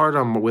push hard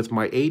on with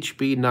my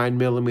HB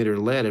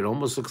 9mm lead. It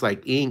almost looks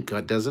like ink,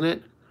 doesn't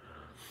it?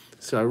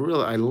 So I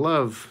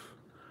love,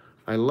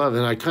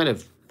 and I kind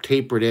of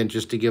taper it in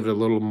just to give it a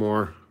little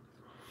more,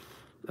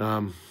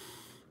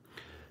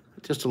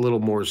 just a little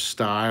more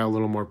style, a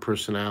little more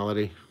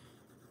personality.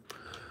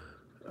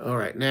 All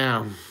right,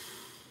 now,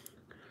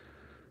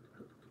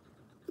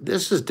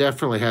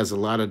 definitely has a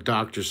lot of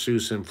Dr.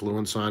 Seuss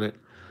influence on it.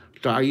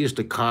 I used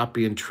to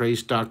copy and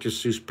trace Dr.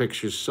 Seuss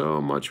pictures so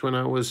much when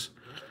I was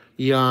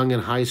young in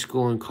high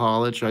school and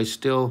college. I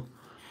still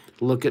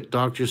look at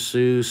Dr.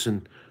 Seuss,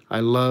 and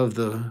I love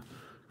the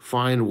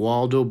fine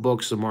Waldo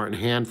books, the Martin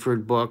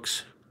Handford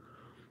books.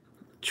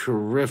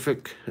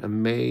 Terrific,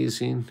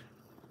 amazing.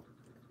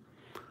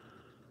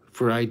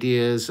 For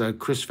ideas,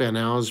 Chris Van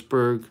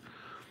Allsburg.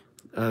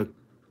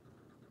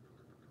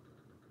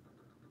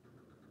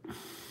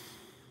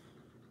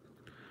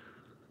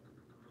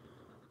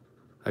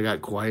 I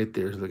got quiet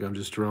there, like I'm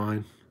just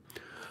drawing.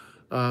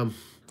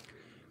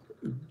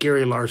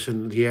 Gary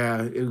Larson,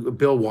 yeah.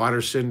 Bill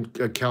Watterson,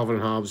 Calvin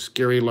Hobbes,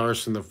 Gary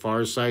Larson, The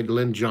Far Side,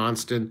 Lynn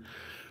Johnston,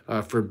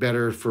 For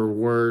Better, For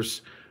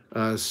Worse,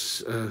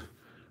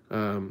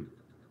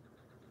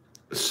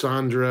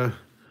 Sandra,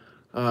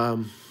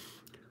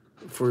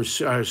 for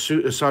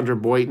Sandra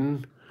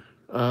Boynton,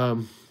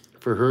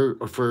 for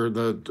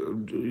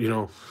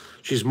the,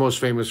 she's most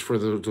famous for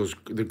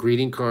the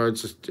greeting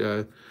cards,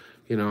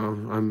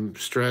 I'm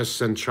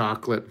stressed and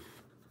chocolate.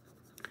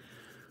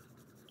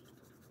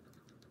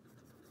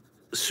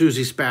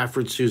 Susie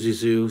Spafford, Susie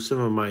Zoo, some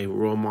of my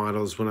role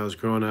models when I was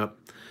growing up,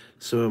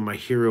 some of my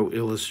hero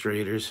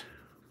illustrators.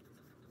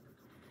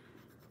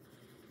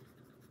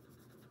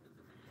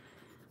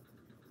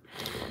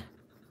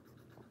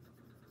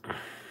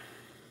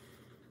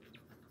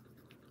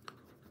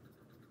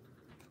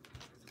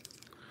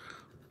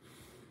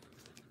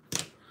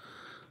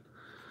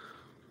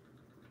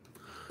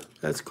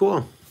 That's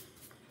cool.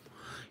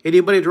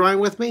 Anybody drawing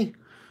with me?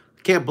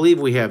 Can't believe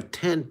we have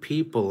 10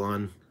 people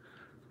up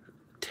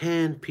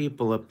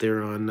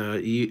there on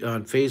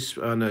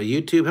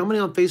YouTube. How many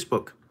on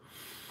Facebook?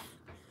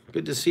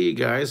 Good to see you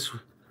guys.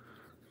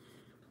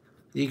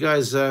 You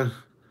guys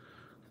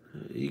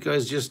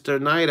just are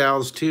night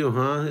owls too,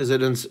 huh? Is it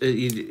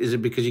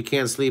because you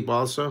can't sleep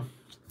also?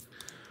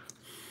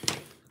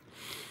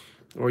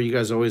 Or are you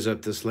guys always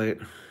up this late?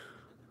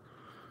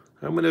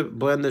 I'm going to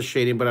blend the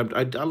shading, but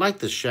I like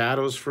the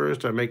shadows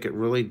first. I make it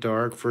really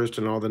dark first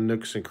in all the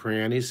nooks and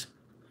crannies.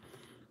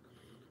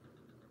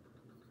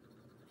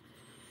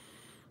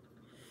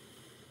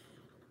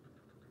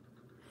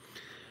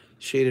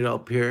 Shade it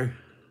up here.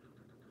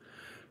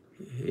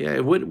 Yeah,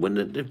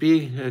 wouldn't it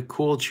be a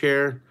cool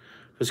chair?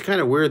 It's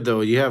kind of weird,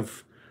 though. You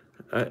have,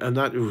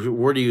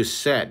 where do you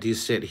sit? Do you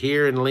sit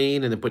here and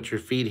lean and then put your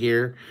feet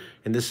here,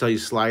 and this is how you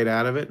slide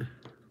out of it?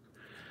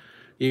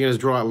 You're gonna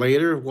draw it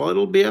later? Well,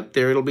 it'll be up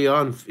there. It'll be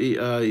on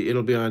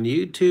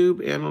YouTube,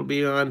 and it'll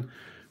be on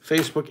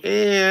Facebook,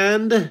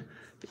 and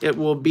it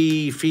will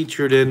be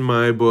featured in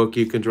my book.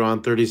 You can draw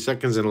in 30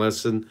 seconds in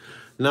Lesson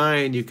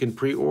 9. You can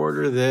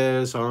pre-order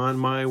this on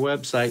my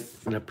website,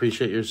 and I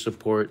appreciate your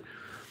support.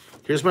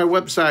 Here's my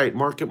website,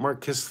 Mark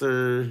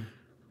Kistler.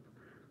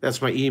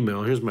 That's my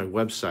email. Here's my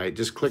website.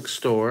 Just click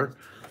store,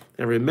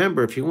 and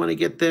remember, if you want to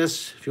get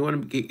this, if you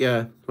want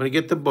to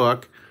get the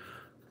book.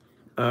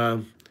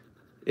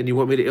 And you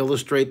want me to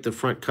illustrate the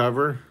front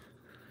cover,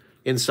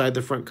 inside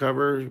the front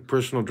cover,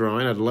 personal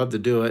drawing, I'd love to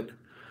do it.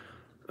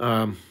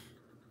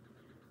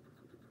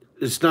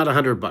 It's not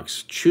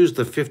 $100. Choose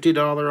the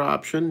 $50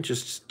 option,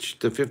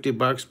 just the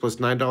 $50 plus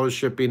 $9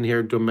 shipping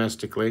here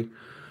domestically.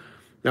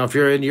 Now, if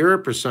you're in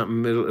Europe or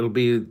something, it'll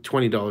be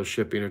 $20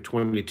 shipping or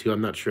 $22.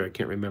 I'm not sure. I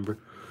can't remember.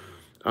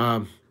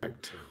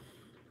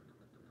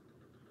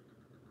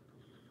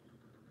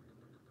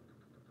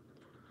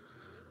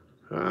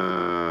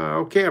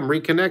 Okay, I'm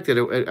reconnected.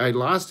 I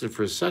lost it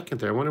for a second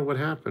there. I wonder what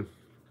happened.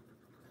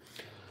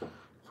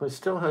 I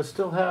still have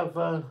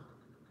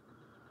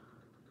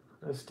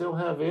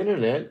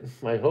internet,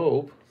 I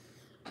hope.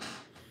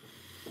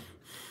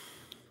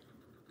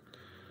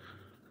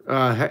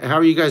 How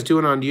are you guys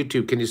doing on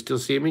YouTube? Can you still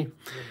see me?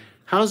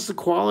 How's the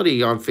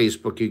quality on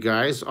Facebook, you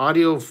guys?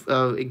 Audio,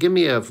 give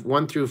me a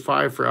 1 through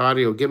 5 for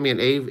audio. Give me an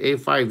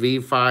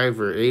A5V5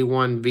 or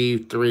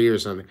A1V3 or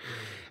something.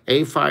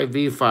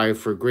 A5V5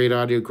 for great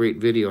audio, great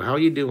video. How are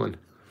you doing?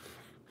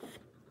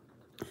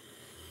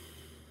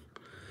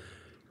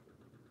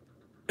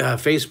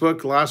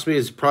 Facebook lost me.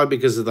 It's probably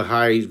because of the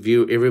high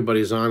view.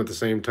 Everybody's on at the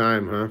same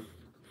time, huh?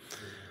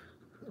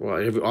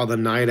 Well, all the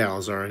night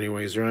owls are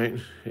anyways, right?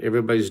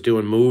 Everybody's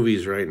doing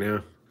movies right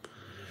now.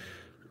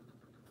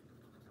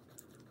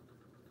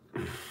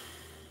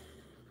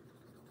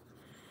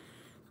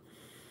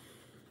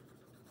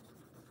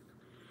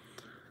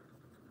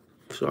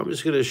 So I'm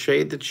just going to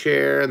shade the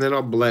chair and then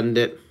I'll blend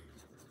it.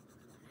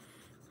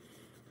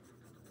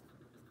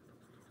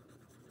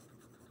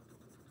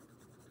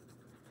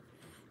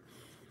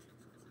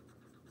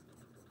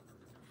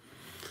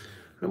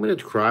 I'm going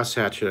to cross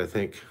hatch it, I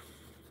think.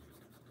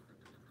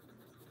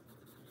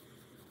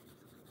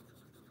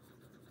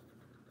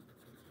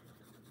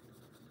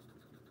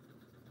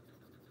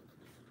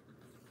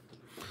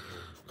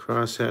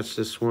 Cross hatch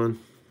this one.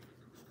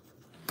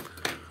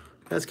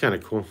 That's kind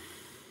of cool.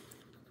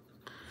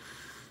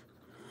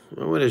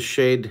 I'm going to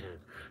shade.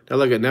 Now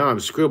look at, now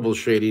I'm scribble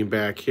shading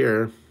back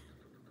here.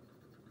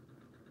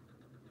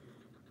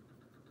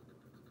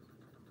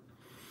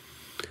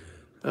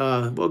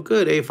 Well,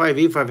 good.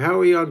 A5, E5. How are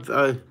we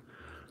on?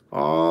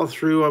 All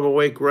through, I'm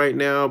awake right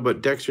now,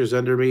 but Dexter's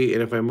under me,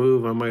 and if I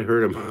move, I might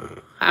hurt him.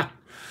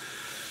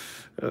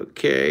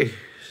 Okay.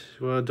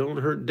 Well, don't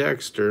hurt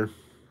Dexter.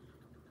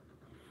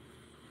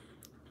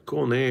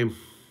 Cool name.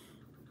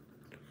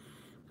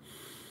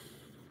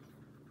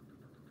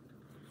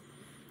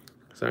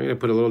 So I'm going to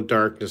put a little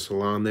darkness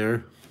along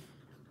there.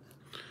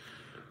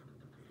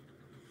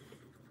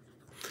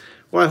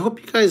 Well, I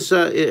hope you guys,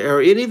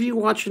 are any of you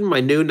watching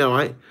my noon?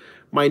 Now,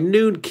 my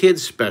noon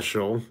kids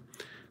special.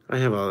 I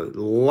have a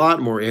lot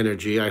more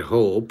energy, I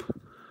hope.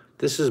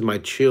 This is my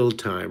chill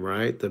time,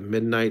 right? The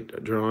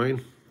midnight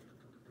drawing.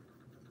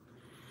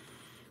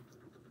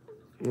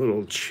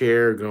 Little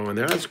chair going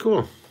there. That's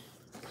cool.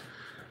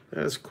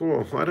 That's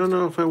cool. I don't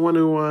know if I want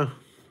to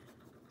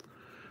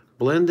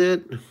blend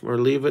it or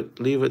leave it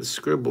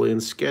scribbly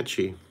and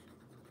sketchy.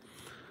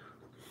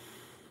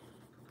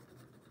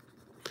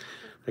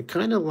 I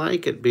kind of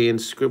like it being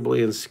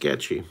scribbly and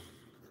sketchy.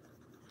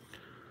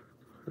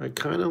 I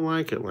kind of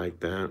like it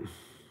like that.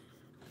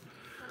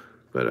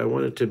 But I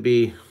want it to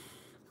be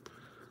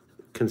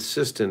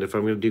consistent. If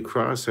I'm going to do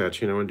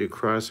cross-hatching, I want to do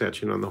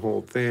cross-hatching on the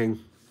whole thing.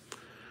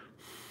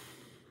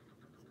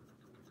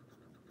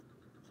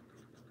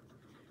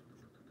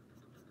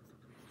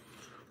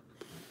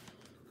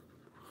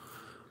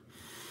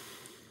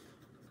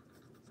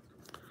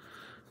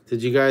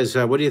 Did you guys,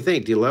 what do you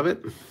think? Do you love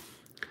it?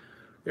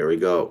 There we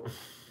go.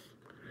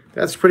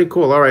 That's pretty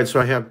cool. All right,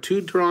 so I have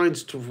 2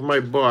 drawings for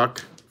my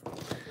book.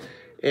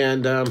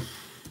 And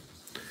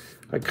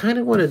I kind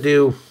of want to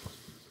do,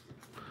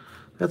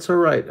 that's all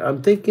right.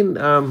 I'm thinking,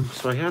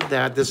 so I have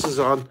that. This is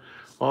on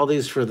all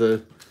these for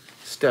the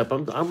step.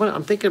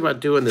 I'm thinking about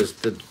doing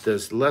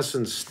this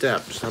lesson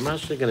steps. I'm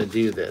actually going to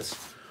do this.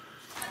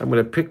 I'm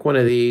going to pick one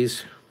of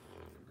these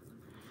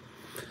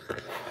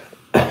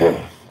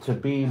to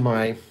be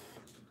my,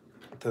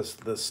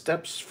 the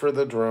steps for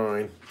the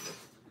drawing.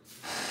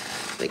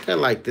 I think I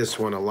like this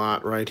one a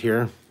lot right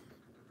here.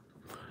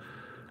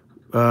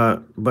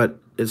 But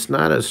it's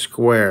not a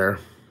square.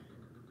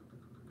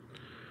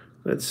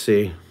 Let's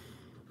see.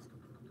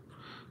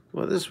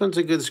 Well, this one's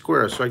a good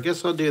square, so I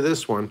guess I'll do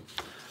this one.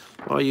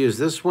 I'll use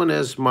this one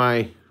as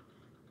my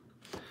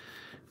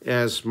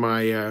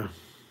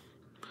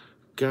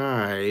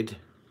guide.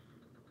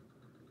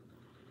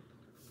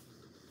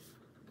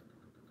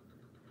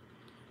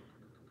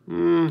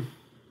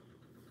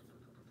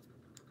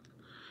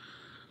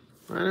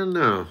 I don't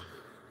know.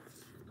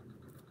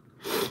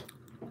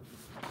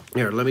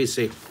 Here, let me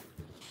see.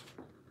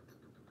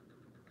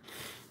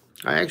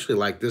 I actually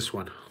like this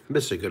one.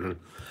 This is a good one.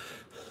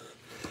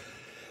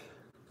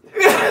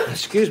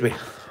 Excuse me.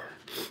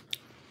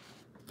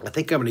 I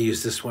think I'm going to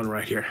use this one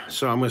right here.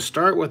 So I'm going to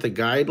start with a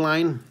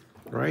guideline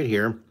right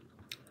here.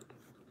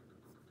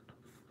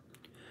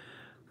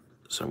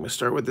 So I'm going to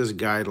start with this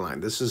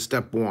guideline. This is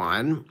step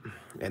 1,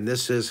 and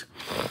this is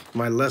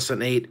my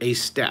lesson 8, a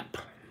step.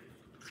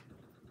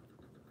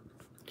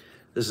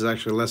 This is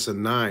actually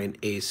lesson 9,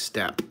 a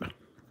step.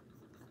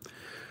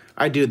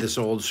 I do this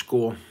old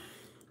school.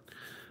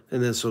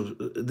 And then so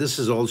this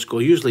is old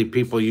school. Usually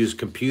people use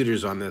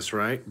computers on this,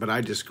 right? But I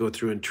just go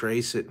through and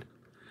trace it.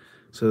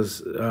 So,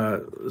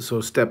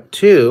 so step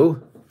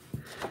 2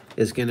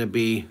 is going to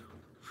be,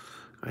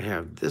 I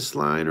have this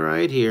line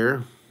right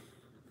here,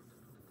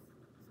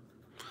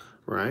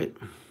 right?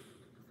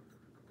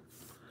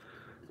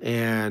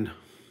 And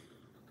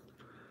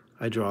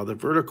I draw the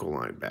vertical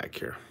line back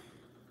here.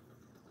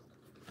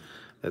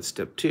 That's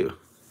step 2.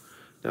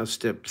 Now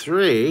step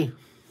 3,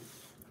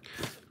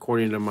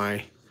 according to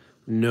my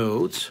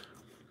notes,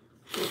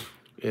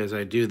 is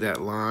I do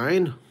that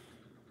line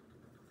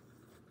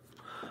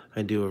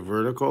I do a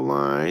vertical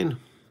line.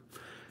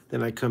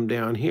 Then I come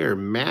down here,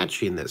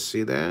 matching this.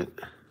 See that?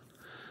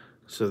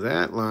 So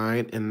that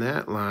line and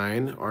that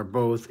line are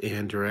both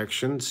in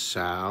direction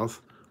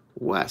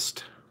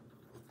southwest.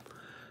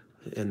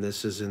 And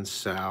this is in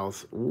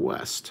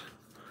southwest.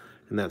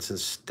 And that's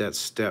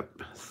step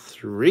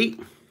 3.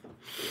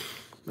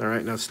 All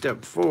right, now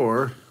step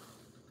 4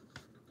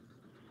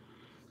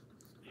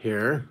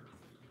 here.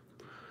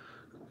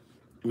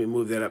 Let me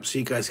move that up so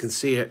you guys can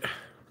see it.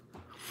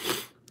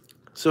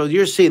 So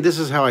you're seeing, this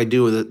is how I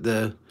do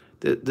the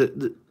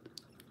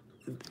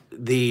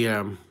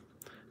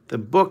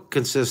book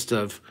consists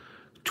of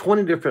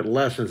 20 different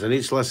lessons, and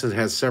each lesson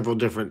has several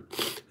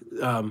different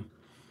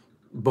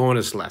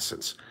bonus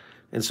lessons.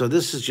 And so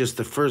this is just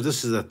the first,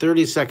 this is a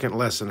 30-second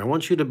lesson. I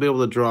want you to be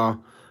able to draw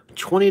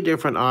 20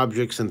 different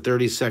objects in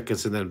 30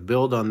 seconds and then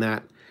build on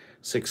that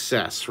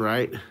success,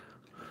 right?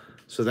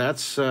 So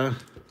that's,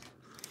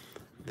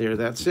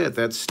 that's it.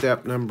 That's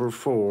step number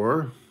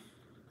 4,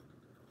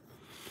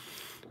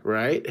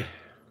 right?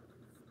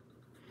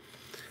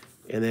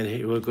 And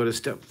then we'll go to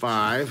step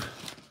 5.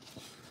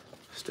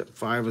 Step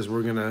 5 is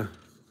we're gonna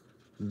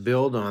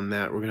build on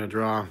that. We're gonna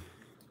draw,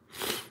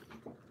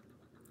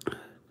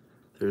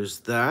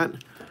 there's that.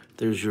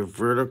 There's your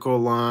vertical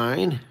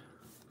line.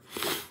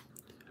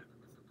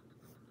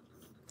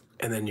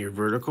 And then your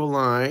vertical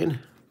line.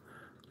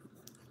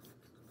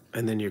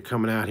 And then you're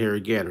coming out here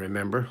again,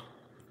 remember?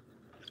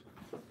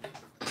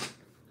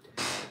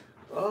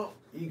 Oh,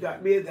 you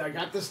got me, I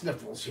got the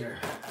sniffles here.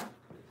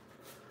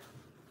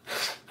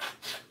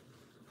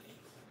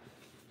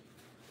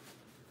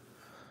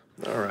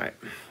 All right,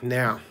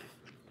 now,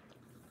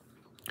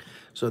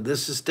 so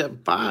this is step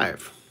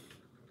 5.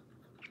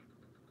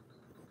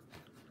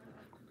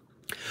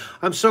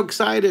 I'm so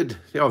excited.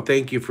 Oh,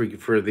 thank you for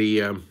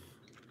the,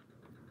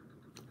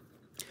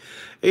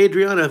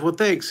 Adriana, well,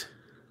 thanks.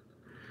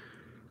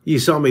 You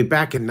saw me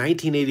back in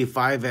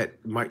 1985 at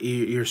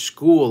your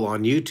school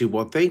on YouTube.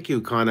 Well, thank you,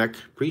 Connor.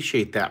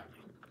 Appreciate that.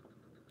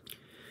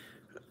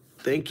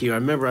 Thank you. I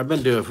remember I've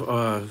been to,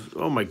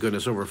 oh my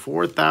goodness, over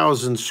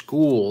 4,000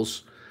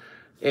 schools.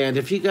 And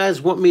if you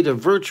guys want me to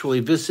virtually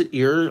visit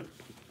your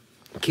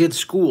kids'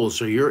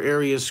 schools or your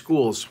area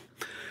schools,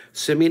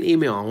 send me an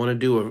email. I want to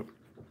do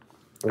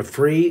a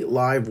free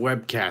live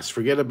webcast.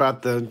 Forget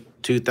about the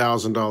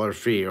 $2,000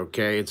 fee,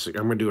 okay? I'm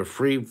going to do a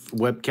free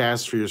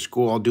webcast for your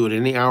school. I'll do it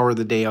any hour of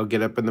the day. I'll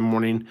get up in the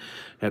morning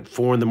at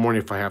 4 in the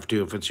morning if I have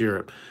to, if it's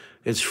Europe.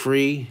 It's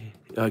free.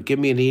 Give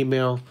me an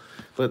email.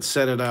 Let's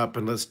set it up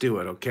and let's do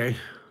it, okay?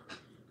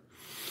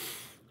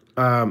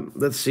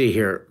 Let's see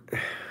here.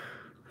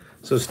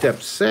 So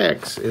step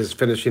 6 is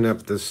finishing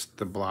up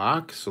the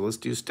block. So let's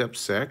do step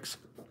 6.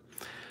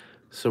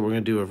 So we're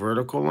going to do a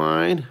vertical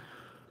line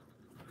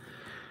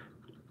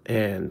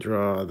and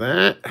draw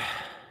that.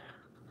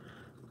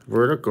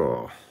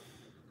 Vertical.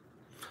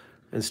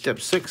 And step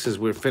 6 is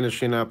we're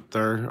finishing up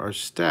our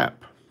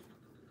step.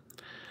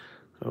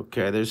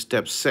 Okay, there's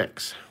step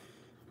 6.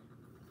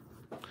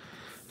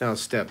 Now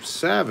step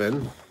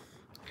 7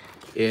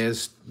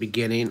 is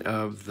beginning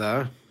of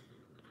the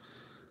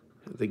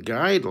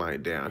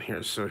guideline down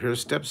here. So here's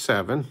step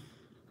 7.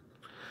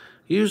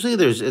 Usually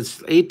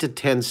it's 8 to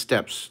 10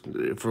 steps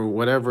for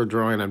whatever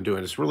drawing I'm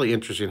doing. It's really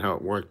interesting how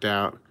it worked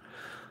out.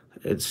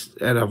 It's,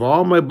 out of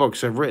all my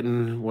books, I've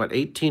written, what,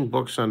 18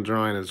 books on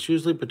drawing. It's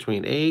usually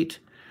between 8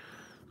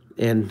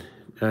 and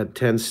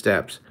 10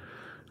 steps.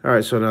 All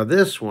right, so now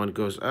this one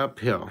goes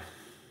uphill,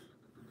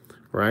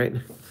 right?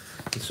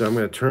 And so I'm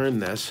going to turn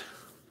this.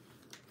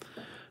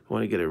 I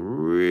want to get a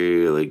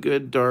really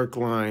good dark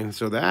line.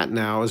 So that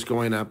now is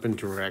going up in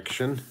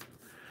direction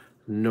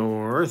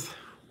north.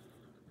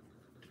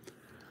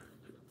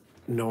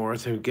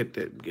 North, and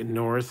get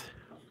north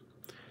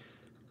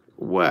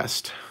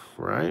west,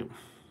 right?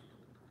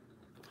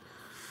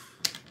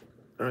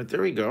 All right,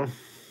 there we go.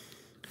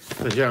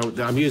 But yeah,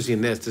 I'm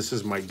using this. This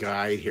is my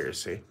guide here,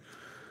 see?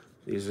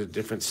 These are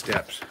different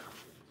steps.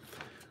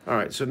 All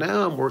right, so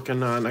now I'm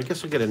working on, I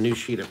guess I'll get a new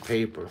sheet of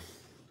paper.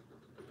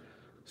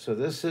 So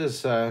this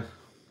is, oops.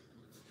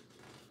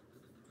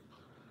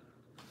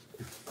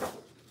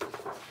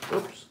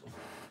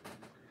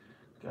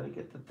 Gotta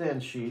get the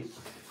thin sheet.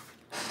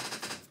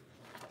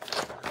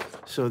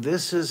 So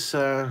this is,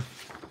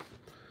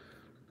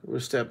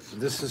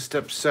 this is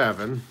step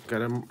 7.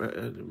 Gotta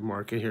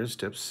mark it here,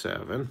 step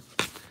 7.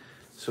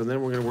 So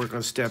then we're gonna work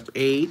on step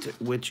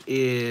 8, which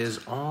is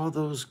all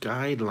those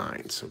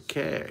guidelines,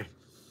 okay.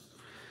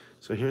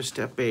 So here's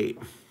step 8.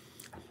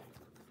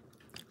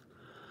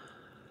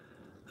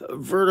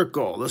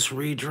 Vertical, let's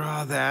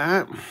redraw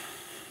that.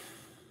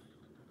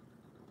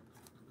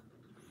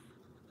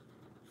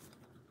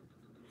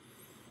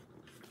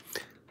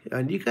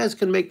 And you guys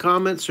can make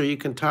comments or you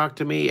can talk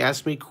to me,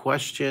 ask me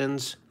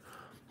questions.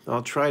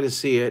 I'll try to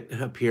see it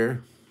up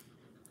here.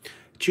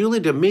 Julie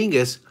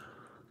Dominguez,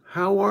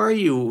 how are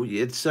you?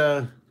 It's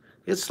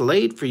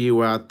late for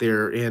you out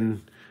there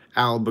in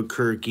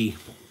Albuquerque.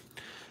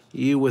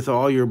 You with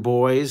all your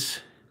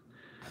boys,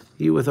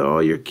 you with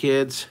all your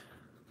kids.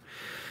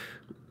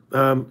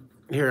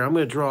 here, I'm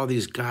going to draw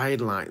these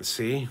guidelines,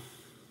 see?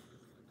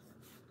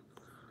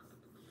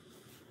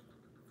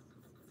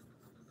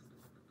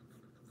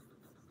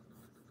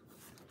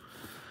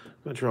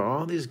 I'm going to draw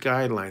all these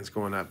guidelines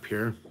going up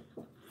here.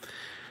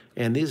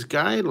 And these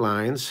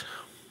guidelines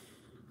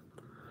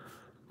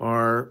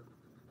are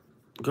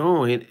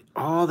going,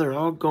 they're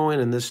all going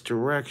in this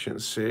direction,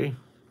 see?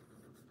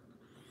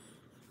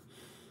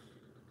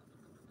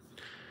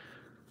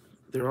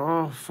 They're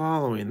all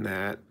following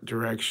that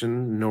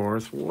direction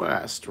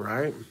northwest,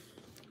 right?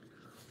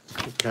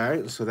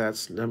 Okay, so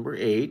that's number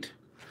 8.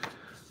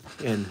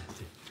 And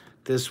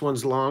this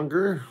one's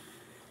longer.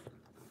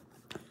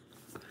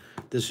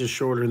 This is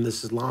shorter and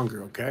this is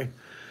longer, okay?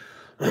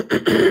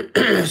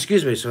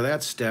 Excuse me, so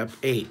that's step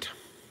 8.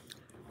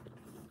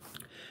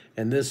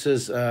 And this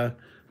is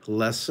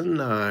lesson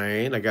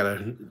 9. I got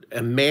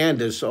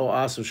Amanda's so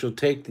awesome. She'll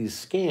take these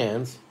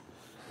scans.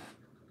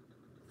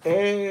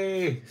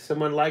 Hey,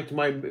 someone liked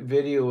my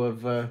video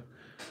of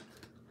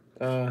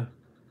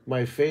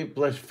my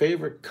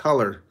favorite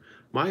color.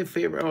 My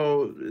favorite,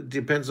 oh, it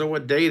depends on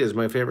what day it is.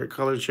 My favorite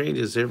color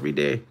changes every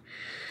day.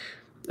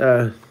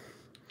 Lesson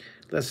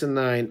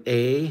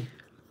 9A,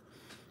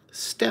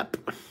 step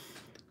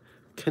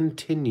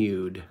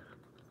continued.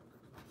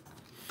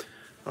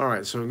 All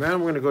right, so now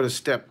we're going to go to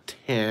step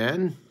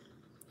 10,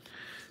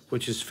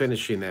 which is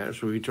finishing that.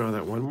 So we draw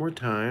that one more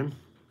time.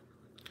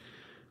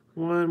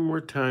 One more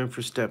time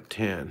for step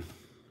 10.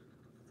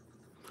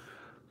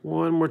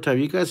 One more time.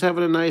 You guys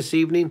having a nice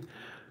evening?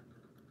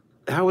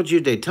 How was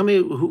your day? Tell me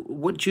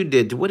what you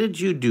did. What did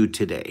you do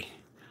today?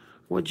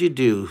 What did you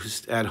do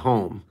at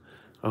home?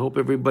 I hope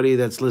everybody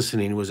that's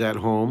listening was at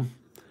home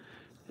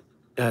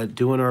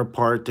doing our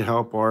part to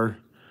help our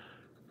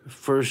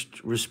first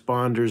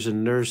responders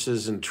and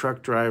nurses and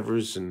truck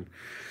drivers and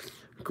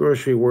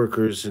grocery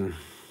workers and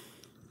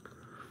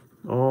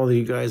all of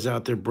you guys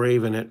out there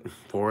braving it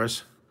for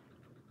us.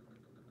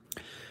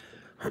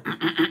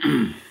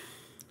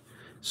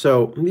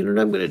 So, you know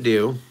what I'm going to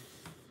do?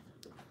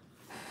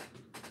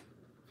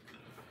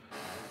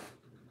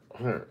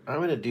 I'm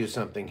going to do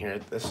something here.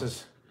 This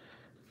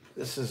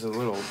is a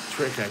little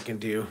trick I can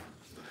do.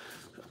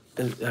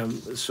 And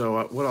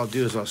so what I'll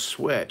do is I'll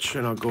switch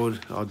and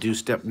I'll do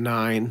step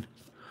 9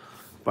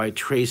 by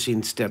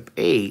tracing step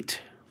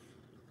 8.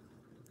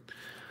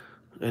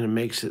 And it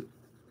makes it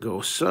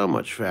go so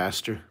much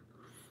faster.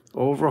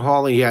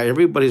 Overhauling, yeah,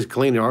 everybody's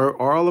clean.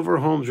 All of our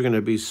homes are going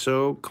to be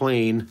so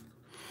clean.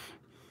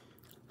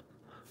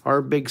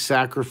 Our big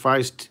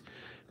sacrifice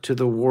to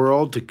the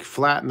world to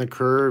flatten the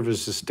curve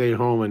is to stay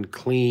home and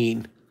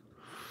clean.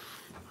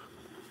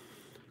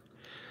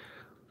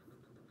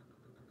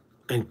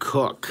 And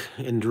cook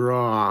and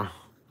draw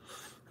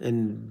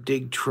and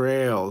dig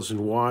trails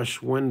and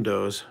wash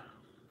windows.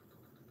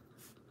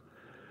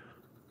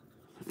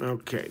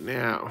 Okay,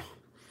 now,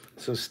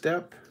 so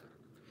step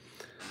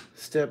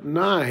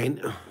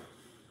 9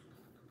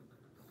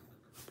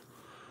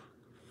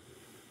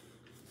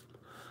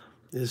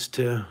 is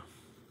to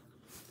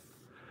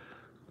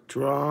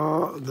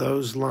draw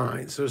those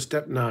lines. So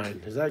step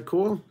 9, is that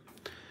cool?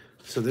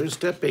 So there's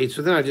step 8.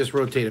 So then I just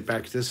rotate it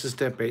back. This is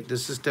step 8.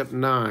 This is step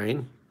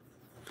 9.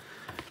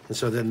 And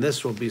so then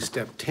this will be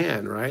step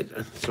 10, right?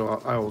 So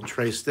I will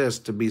trace this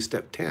to be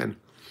step 10.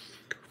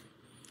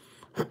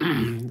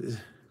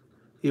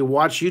 You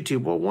watch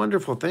YouTube. Well,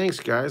 wonderful. Thanks,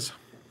 guys.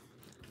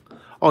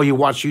 Oh, you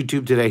watch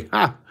YouTube today.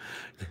 Ha!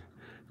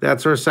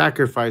 That's our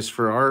sacrifice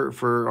for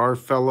our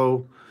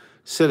fellow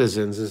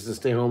citizens, is to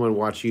stay home and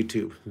watch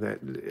YouTube. That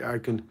I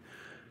can.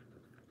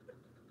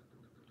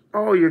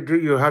 Oh,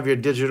 you have your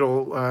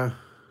digital.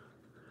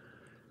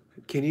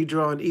 Can you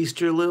draw an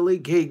Easter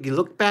lily? Hey,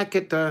 look back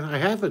at. I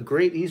have a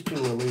great Easter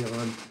lily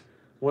on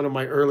one of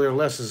my earlier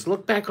lessons.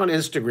 Look back on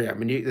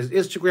Instagram, and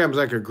Instagram is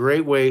like a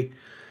great way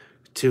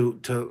to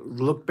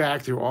look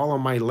back through all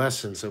of my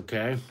lessons.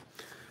 Okay,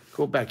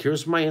 go back.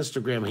 Here's my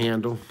Instagram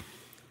handle.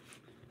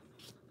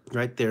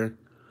 Right there,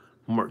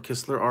 Mark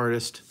Kistler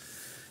Artist.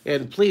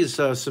 And please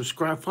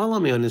subscribe,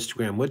 follow me on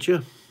Instagram, would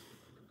you?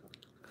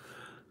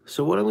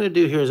 So what I'm going to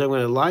do here is I'm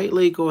going to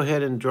lightly go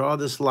ahead and draw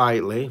this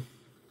lightly.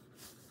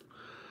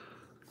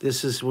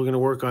 This is, we're going to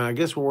work on, I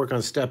guess we'll work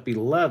on step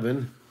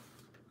 11,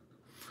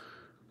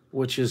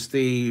 which is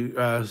the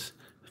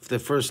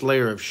first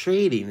layer of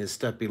shading is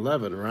step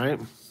 11, right?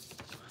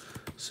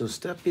 So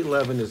step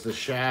 11 is the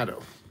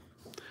shadow.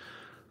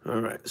 All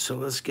right, so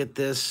let's get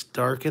this,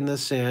 darken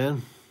this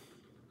in.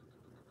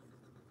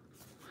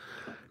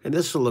 And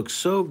this will look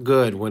so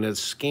good when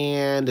it's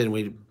scanned and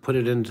we put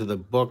it into the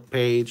book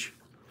page.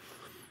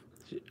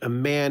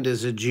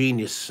 Amanda's a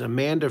genius.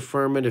 Amanda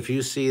Furman, if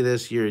you see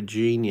this, you're a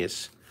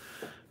genius.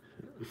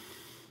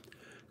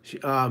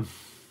 Okay,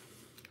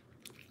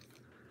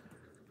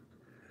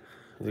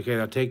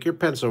 now take your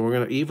pencil. We're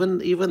gonna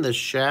even the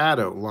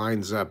shadow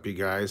lines up, you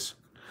guys.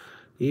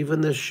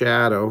 Even the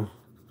shadow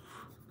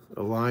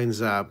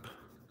lines up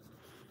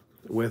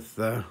with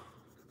the.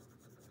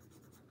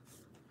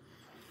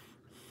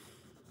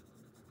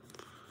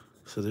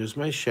 So there's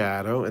my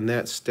shadow, and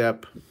that's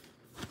step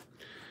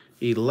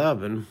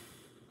 11.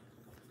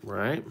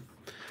 right?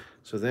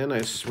 So then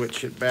I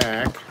switch it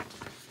back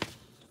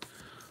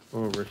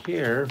over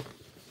here,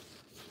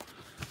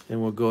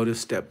 and we'll go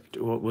to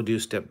we'll do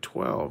step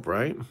 12,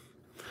 right?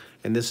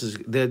 And this is,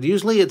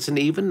 usually it's an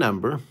even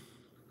number.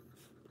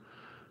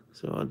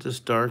 So I'll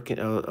just darken,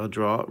 I'll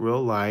draw it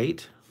real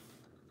light.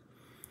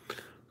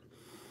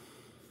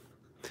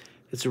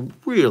 It's a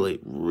really,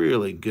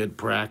 really good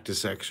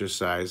practice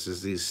exercise,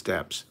 is these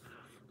steps.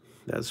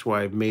 That's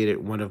why I've made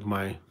it one of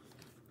my,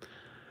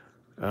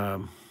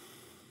 one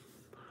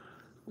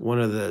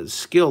of the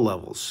skill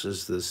levels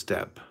is this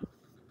step.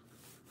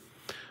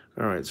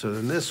 All right, so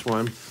then this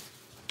one,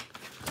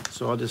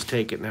 so I'll just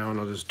take it now and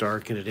I'll just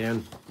darken it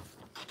in.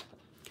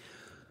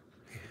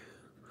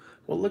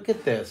 Well, look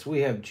at this. We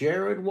have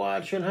Jared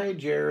watching. Hi,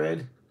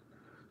 Jared.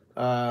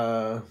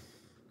 Manuela,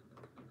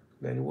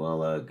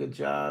 good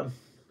job.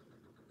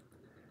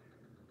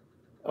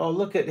 Oh,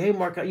 look at, hey,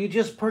 Mark, you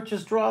just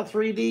purchased Draw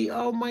 3D.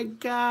 Oh, my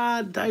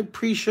God. I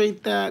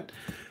appreciate that.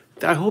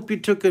 I hope you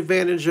took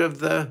advantage of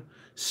the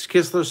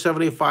Kistler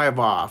 75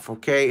 off,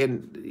 okay?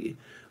 And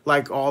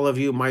like all of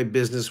you, my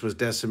business was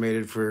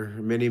decimated for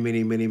many,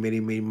 many, many, many,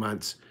 many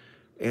months.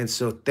 And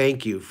so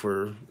thank you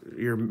for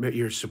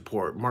your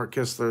support. Mark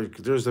Kistler,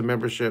 there's the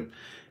membership.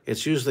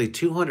 It's usually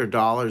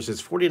 $200.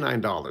 It's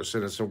 $49,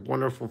 and it's a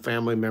wonderful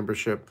family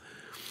membership.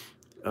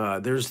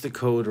 There's the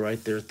code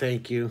right there.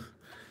 Thank you.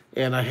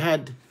 And I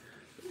had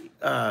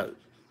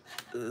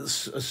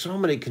so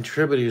many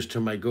contributors to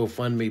my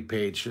GoFundMe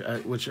page,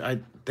 which I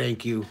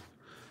thank you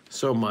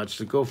so much.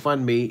 The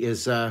GoFundMe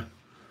is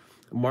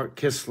Mark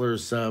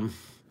Kistler's,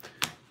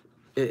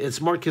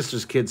 it's Mark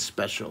Kistler's Kids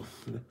Special.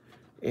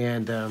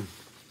 And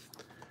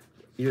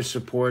your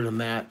support on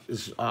that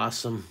is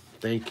awesome.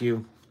 Thank you.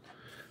 I'm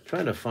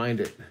trying to find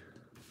it.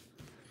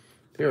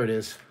 There it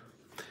is.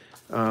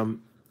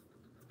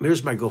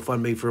 Here's my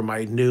GoFundMe for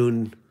my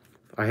noon.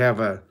 I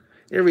have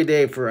every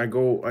day I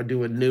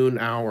do a noon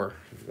hour,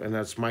 and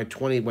that's my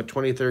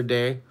 23rd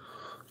day,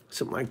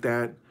 something like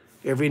that.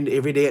 Every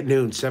day at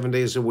noon, 7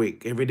 days a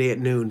week. Every day at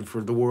noon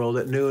for the world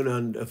at noon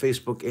on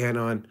Facebook and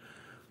on.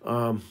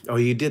 Oh,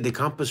 you did the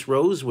Compass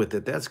Rose with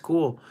it. That's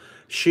cool.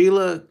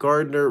 Sheila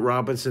Gardner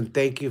Robinson,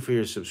 thank you for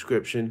your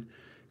subscription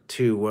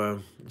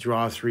to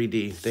Draw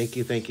 3D. Thank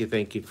you, thank you,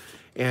 thank you.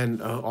 And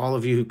all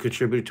of you who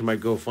contributed to my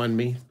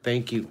GoFundMe,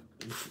 thank you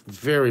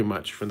very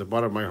much from the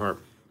bottom of my heart.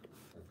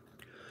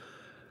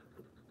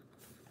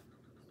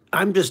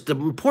 The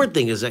important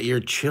thing is that you're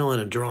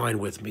chilling and drawing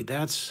with me.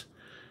 That's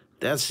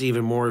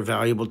even more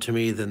valuable to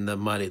me than the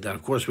money. Now,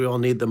 of course, we all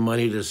need the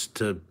money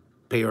to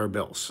pay our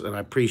bills, and I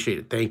appreciate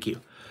it. Thank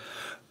you.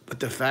 But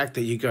the fact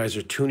that you guys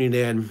are tuning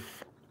in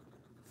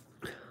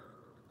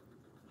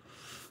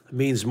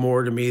means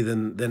more to me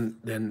than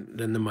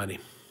the money.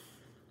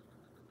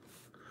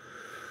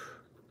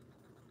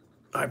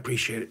 I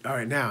appreciate it. All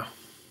right, now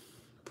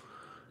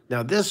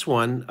this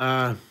one,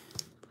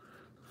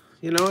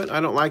 you know what? I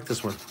don't like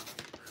this one.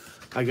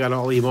 I got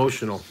all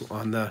emotional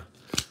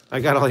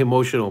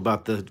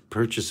about the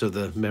purchase of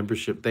the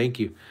membership. Thank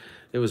you.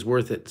 It was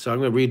worth it. So I'm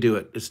going to redo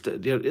it.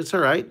 It's all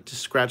right.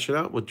 Just scratch it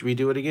out. We'll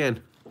redo it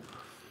again.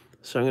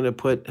 So I'm going to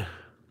put,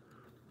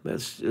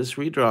 let's just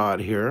redraw it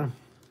here.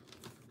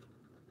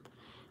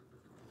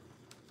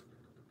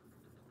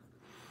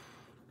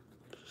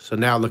 So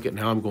now look at,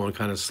 now I'm going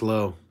kind of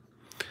slow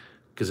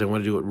because I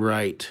want to do it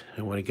right.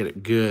 I want to get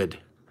it good.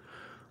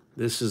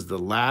 This is the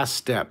last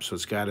step, so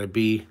it's got to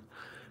be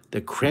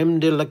the creme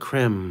de la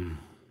creme.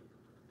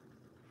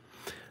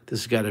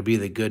 This has got to be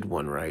the good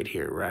one right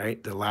here,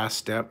 right? The last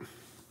step.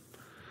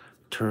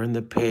 Turn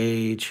the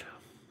page.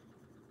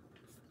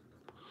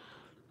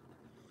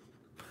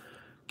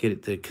 Get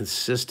it the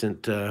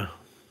consistent. Ooh,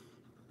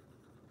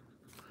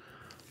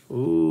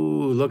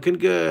 looking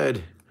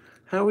good.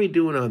 How are we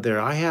doing out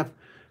there? I have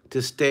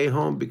to stay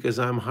home because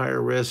I'm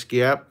higher risk.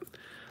 Yep.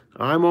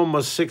 I'm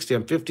almost 60.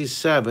 I'm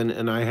 57,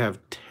 and I have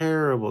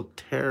terrible,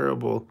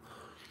 terrible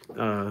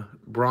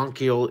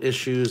bronchial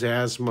issues,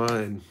 asthma,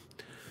 and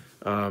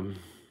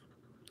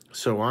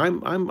so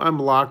I'm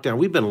locked down.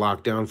 We've been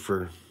locked down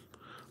for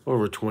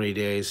over 20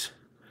 days,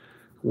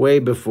 way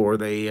before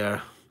they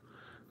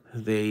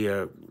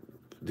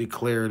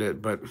declared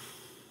it. But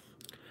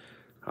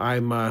I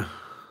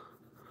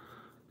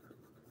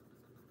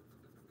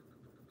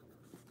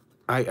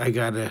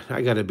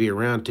gotta be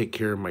around, take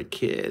care of my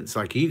kids,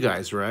 like you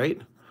guys,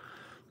 right?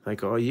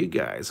 Like all you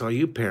guys, all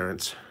you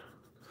parents.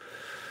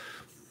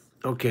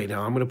 Okay,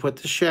 now I'm gonna put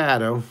the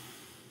shadow.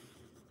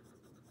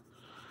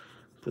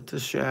 Put the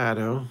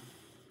shadow.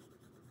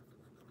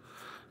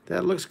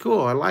 That looks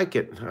cool. I like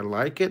it. I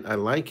like it. I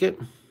like it.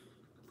 A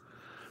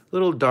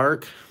little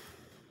dark.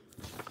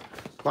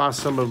 Lost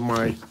some of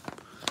my.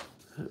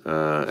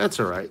 That's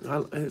all right.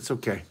 It's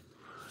okay.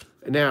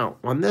 Now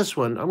on this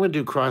one, I'm gonna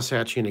do cross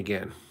hatching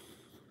again.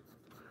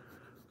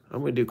 I'm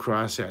going to do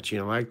cross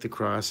hatching. I like the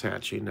cross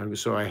hatching.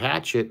 So I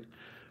hatch it,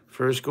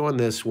 first going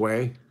this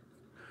way.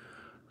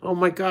 Oh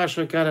my gosh,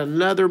 I got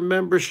another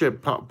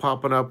membership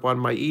popping up on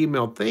my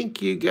email. Thank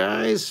you,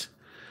 guys.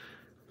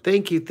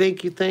 Thank you,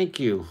 thank you, thank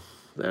you.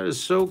 That is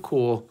so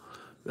cool.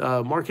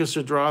 Mark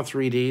Kistler Draw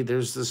 3D.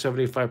 There's the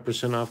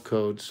 75% off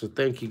code. So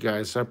thank you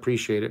guys. I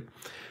appreciate it.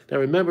 Now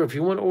remember, if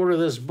you want to order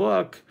this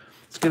book,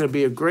 it's going to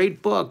be a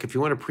great book. If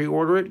you want to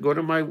pre-order it, go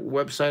to my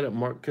website at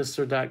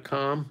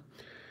markkistler.com.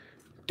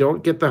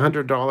 Don't get the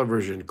 $100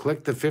 version.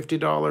 Click the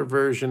 $50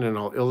 version, and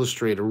I'll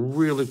illustrate a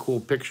really cool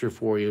picture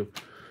for you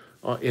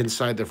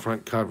inside the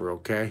front cover,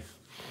 okay?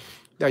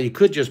 Now, you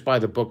could just buy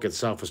the book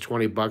itself. It's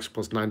 20 bucks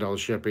plus $9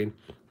 shipping.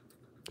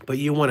 But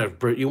you want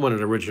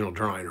an original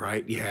drawing,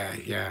 right? Yeah,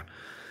 yeah.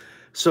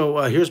 So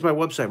here's my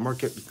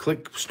website.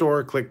 Click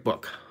store, click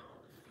book.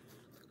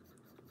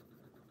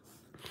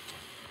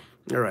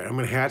 All right, I'm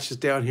going to hatch this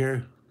down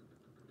here.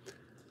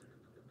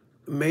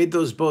 Made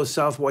those both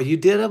southwide. You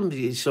did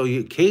them, so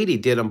Katie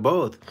did them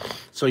both.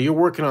 So you're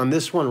working on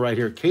this one right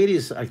here.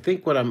 Katie's, I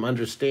think what I'm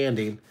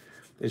understanding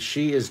is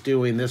she is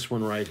doing this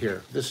one right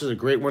here. This is a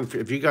great one.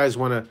 If you guys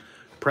want to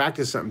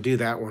practice something, do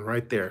that one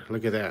right there.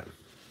 Look at that.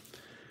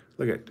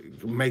 Look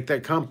at, make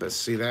that compass.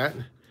 See that?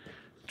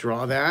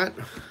 Draw that.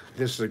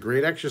 This is a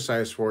great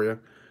exercise for you.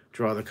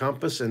 Draw the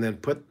compass and then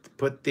put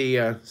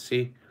the,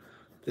 see,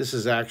 this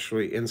is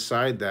actually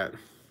inside that.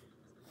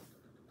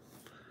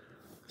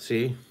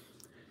 See?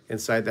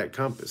 Inside that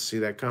compass. See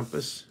that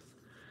compass?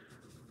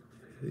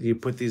 You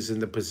put these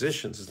into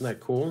positions. Isn't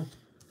that cool?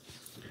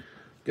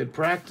 Good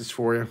practice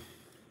for you.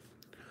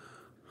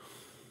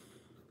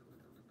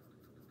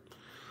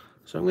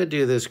 So I'm going to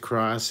do this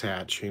cross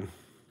hatching.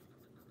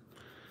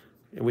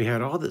 And we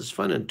had all this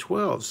fun in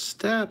 12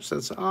 steps.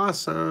 That's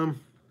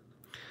awesome.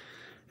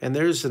 And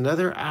there's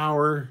another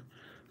hour,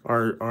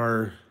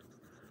 our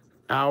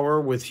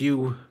hour with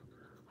you,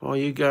 all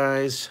you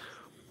guys.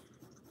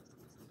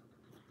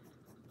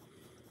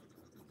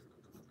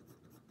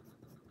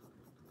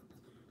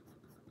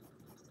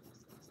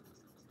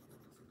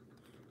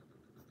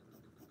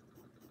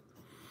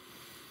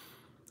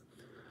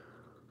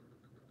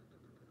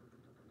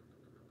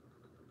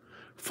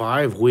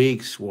 Five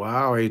weeks.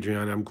 Wow,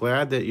 Adrian, I'm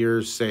glad that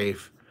you're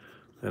safe,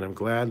 and I'm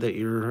glad that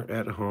you're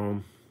at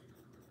home.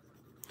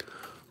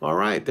 All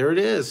right, there it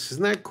is.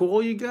 Isn't that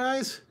cool, you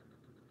guys?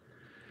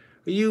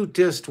 You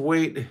just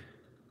wait.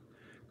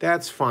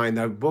 That's fine.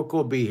 The book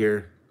will be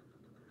here.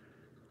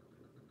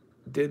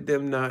 Did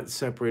them not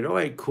separate? Oh,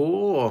 hey,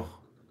 cool.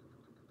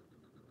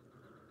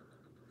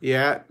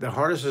 Yeah, the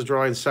hardest is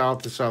drawing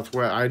south to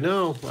southwest. I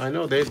know.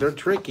 They're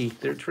tricky.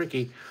 They're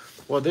tricky.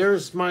 Well,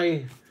 there's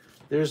my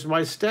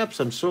steps.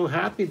 I'm so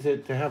happy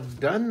to have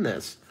done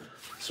this.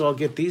 So I'll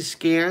get these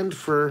scanned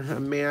for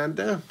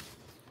Amanda.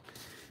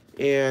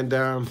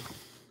 And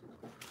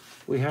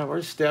we have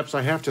our steps.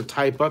 I have to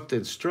type up the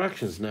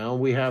instructions now.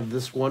 We have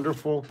this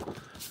wonderful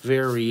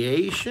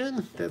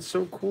variation. That's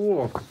so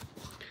cool.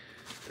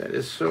 That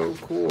is so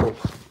cool.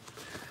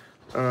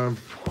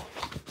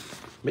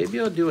 Maybe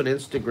I'll do an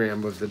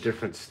Instagram of the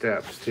different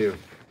steps too.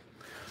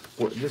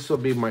 This will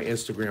be my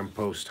Instagram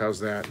post. How's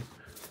that?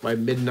 My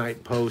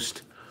midnight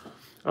post.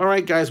 All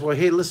right, guys. Well,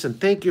 hey, listen,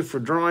 thank you for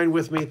drawing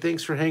with me.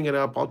 Thanks for hanging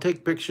up. I'll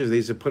take pictures of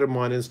these and put them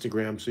on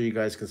Instagram so you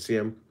guys can see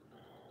them.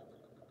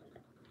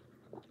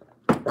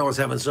 I was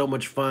having so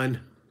much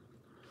fun.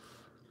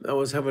 I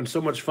was having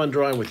so much fun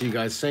drawing with you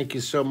guys. Thank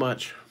you so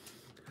much.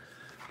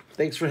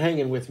 Thanks for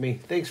hanging with me.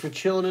 Thanks for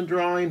chilling and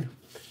drawing.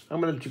 I'm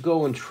going to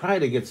go and try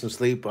to get some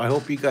sleep. I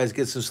hope you guys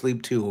get some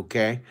sleep too,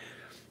 okay?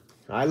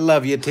 I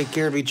love you. Take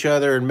care of each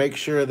other and make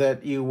sure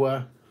that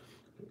you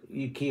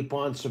keep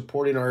on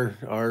supporting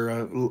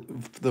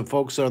the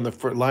folks on the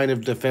front line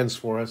of defense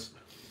for us.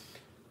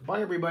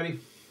 Bye, everybody.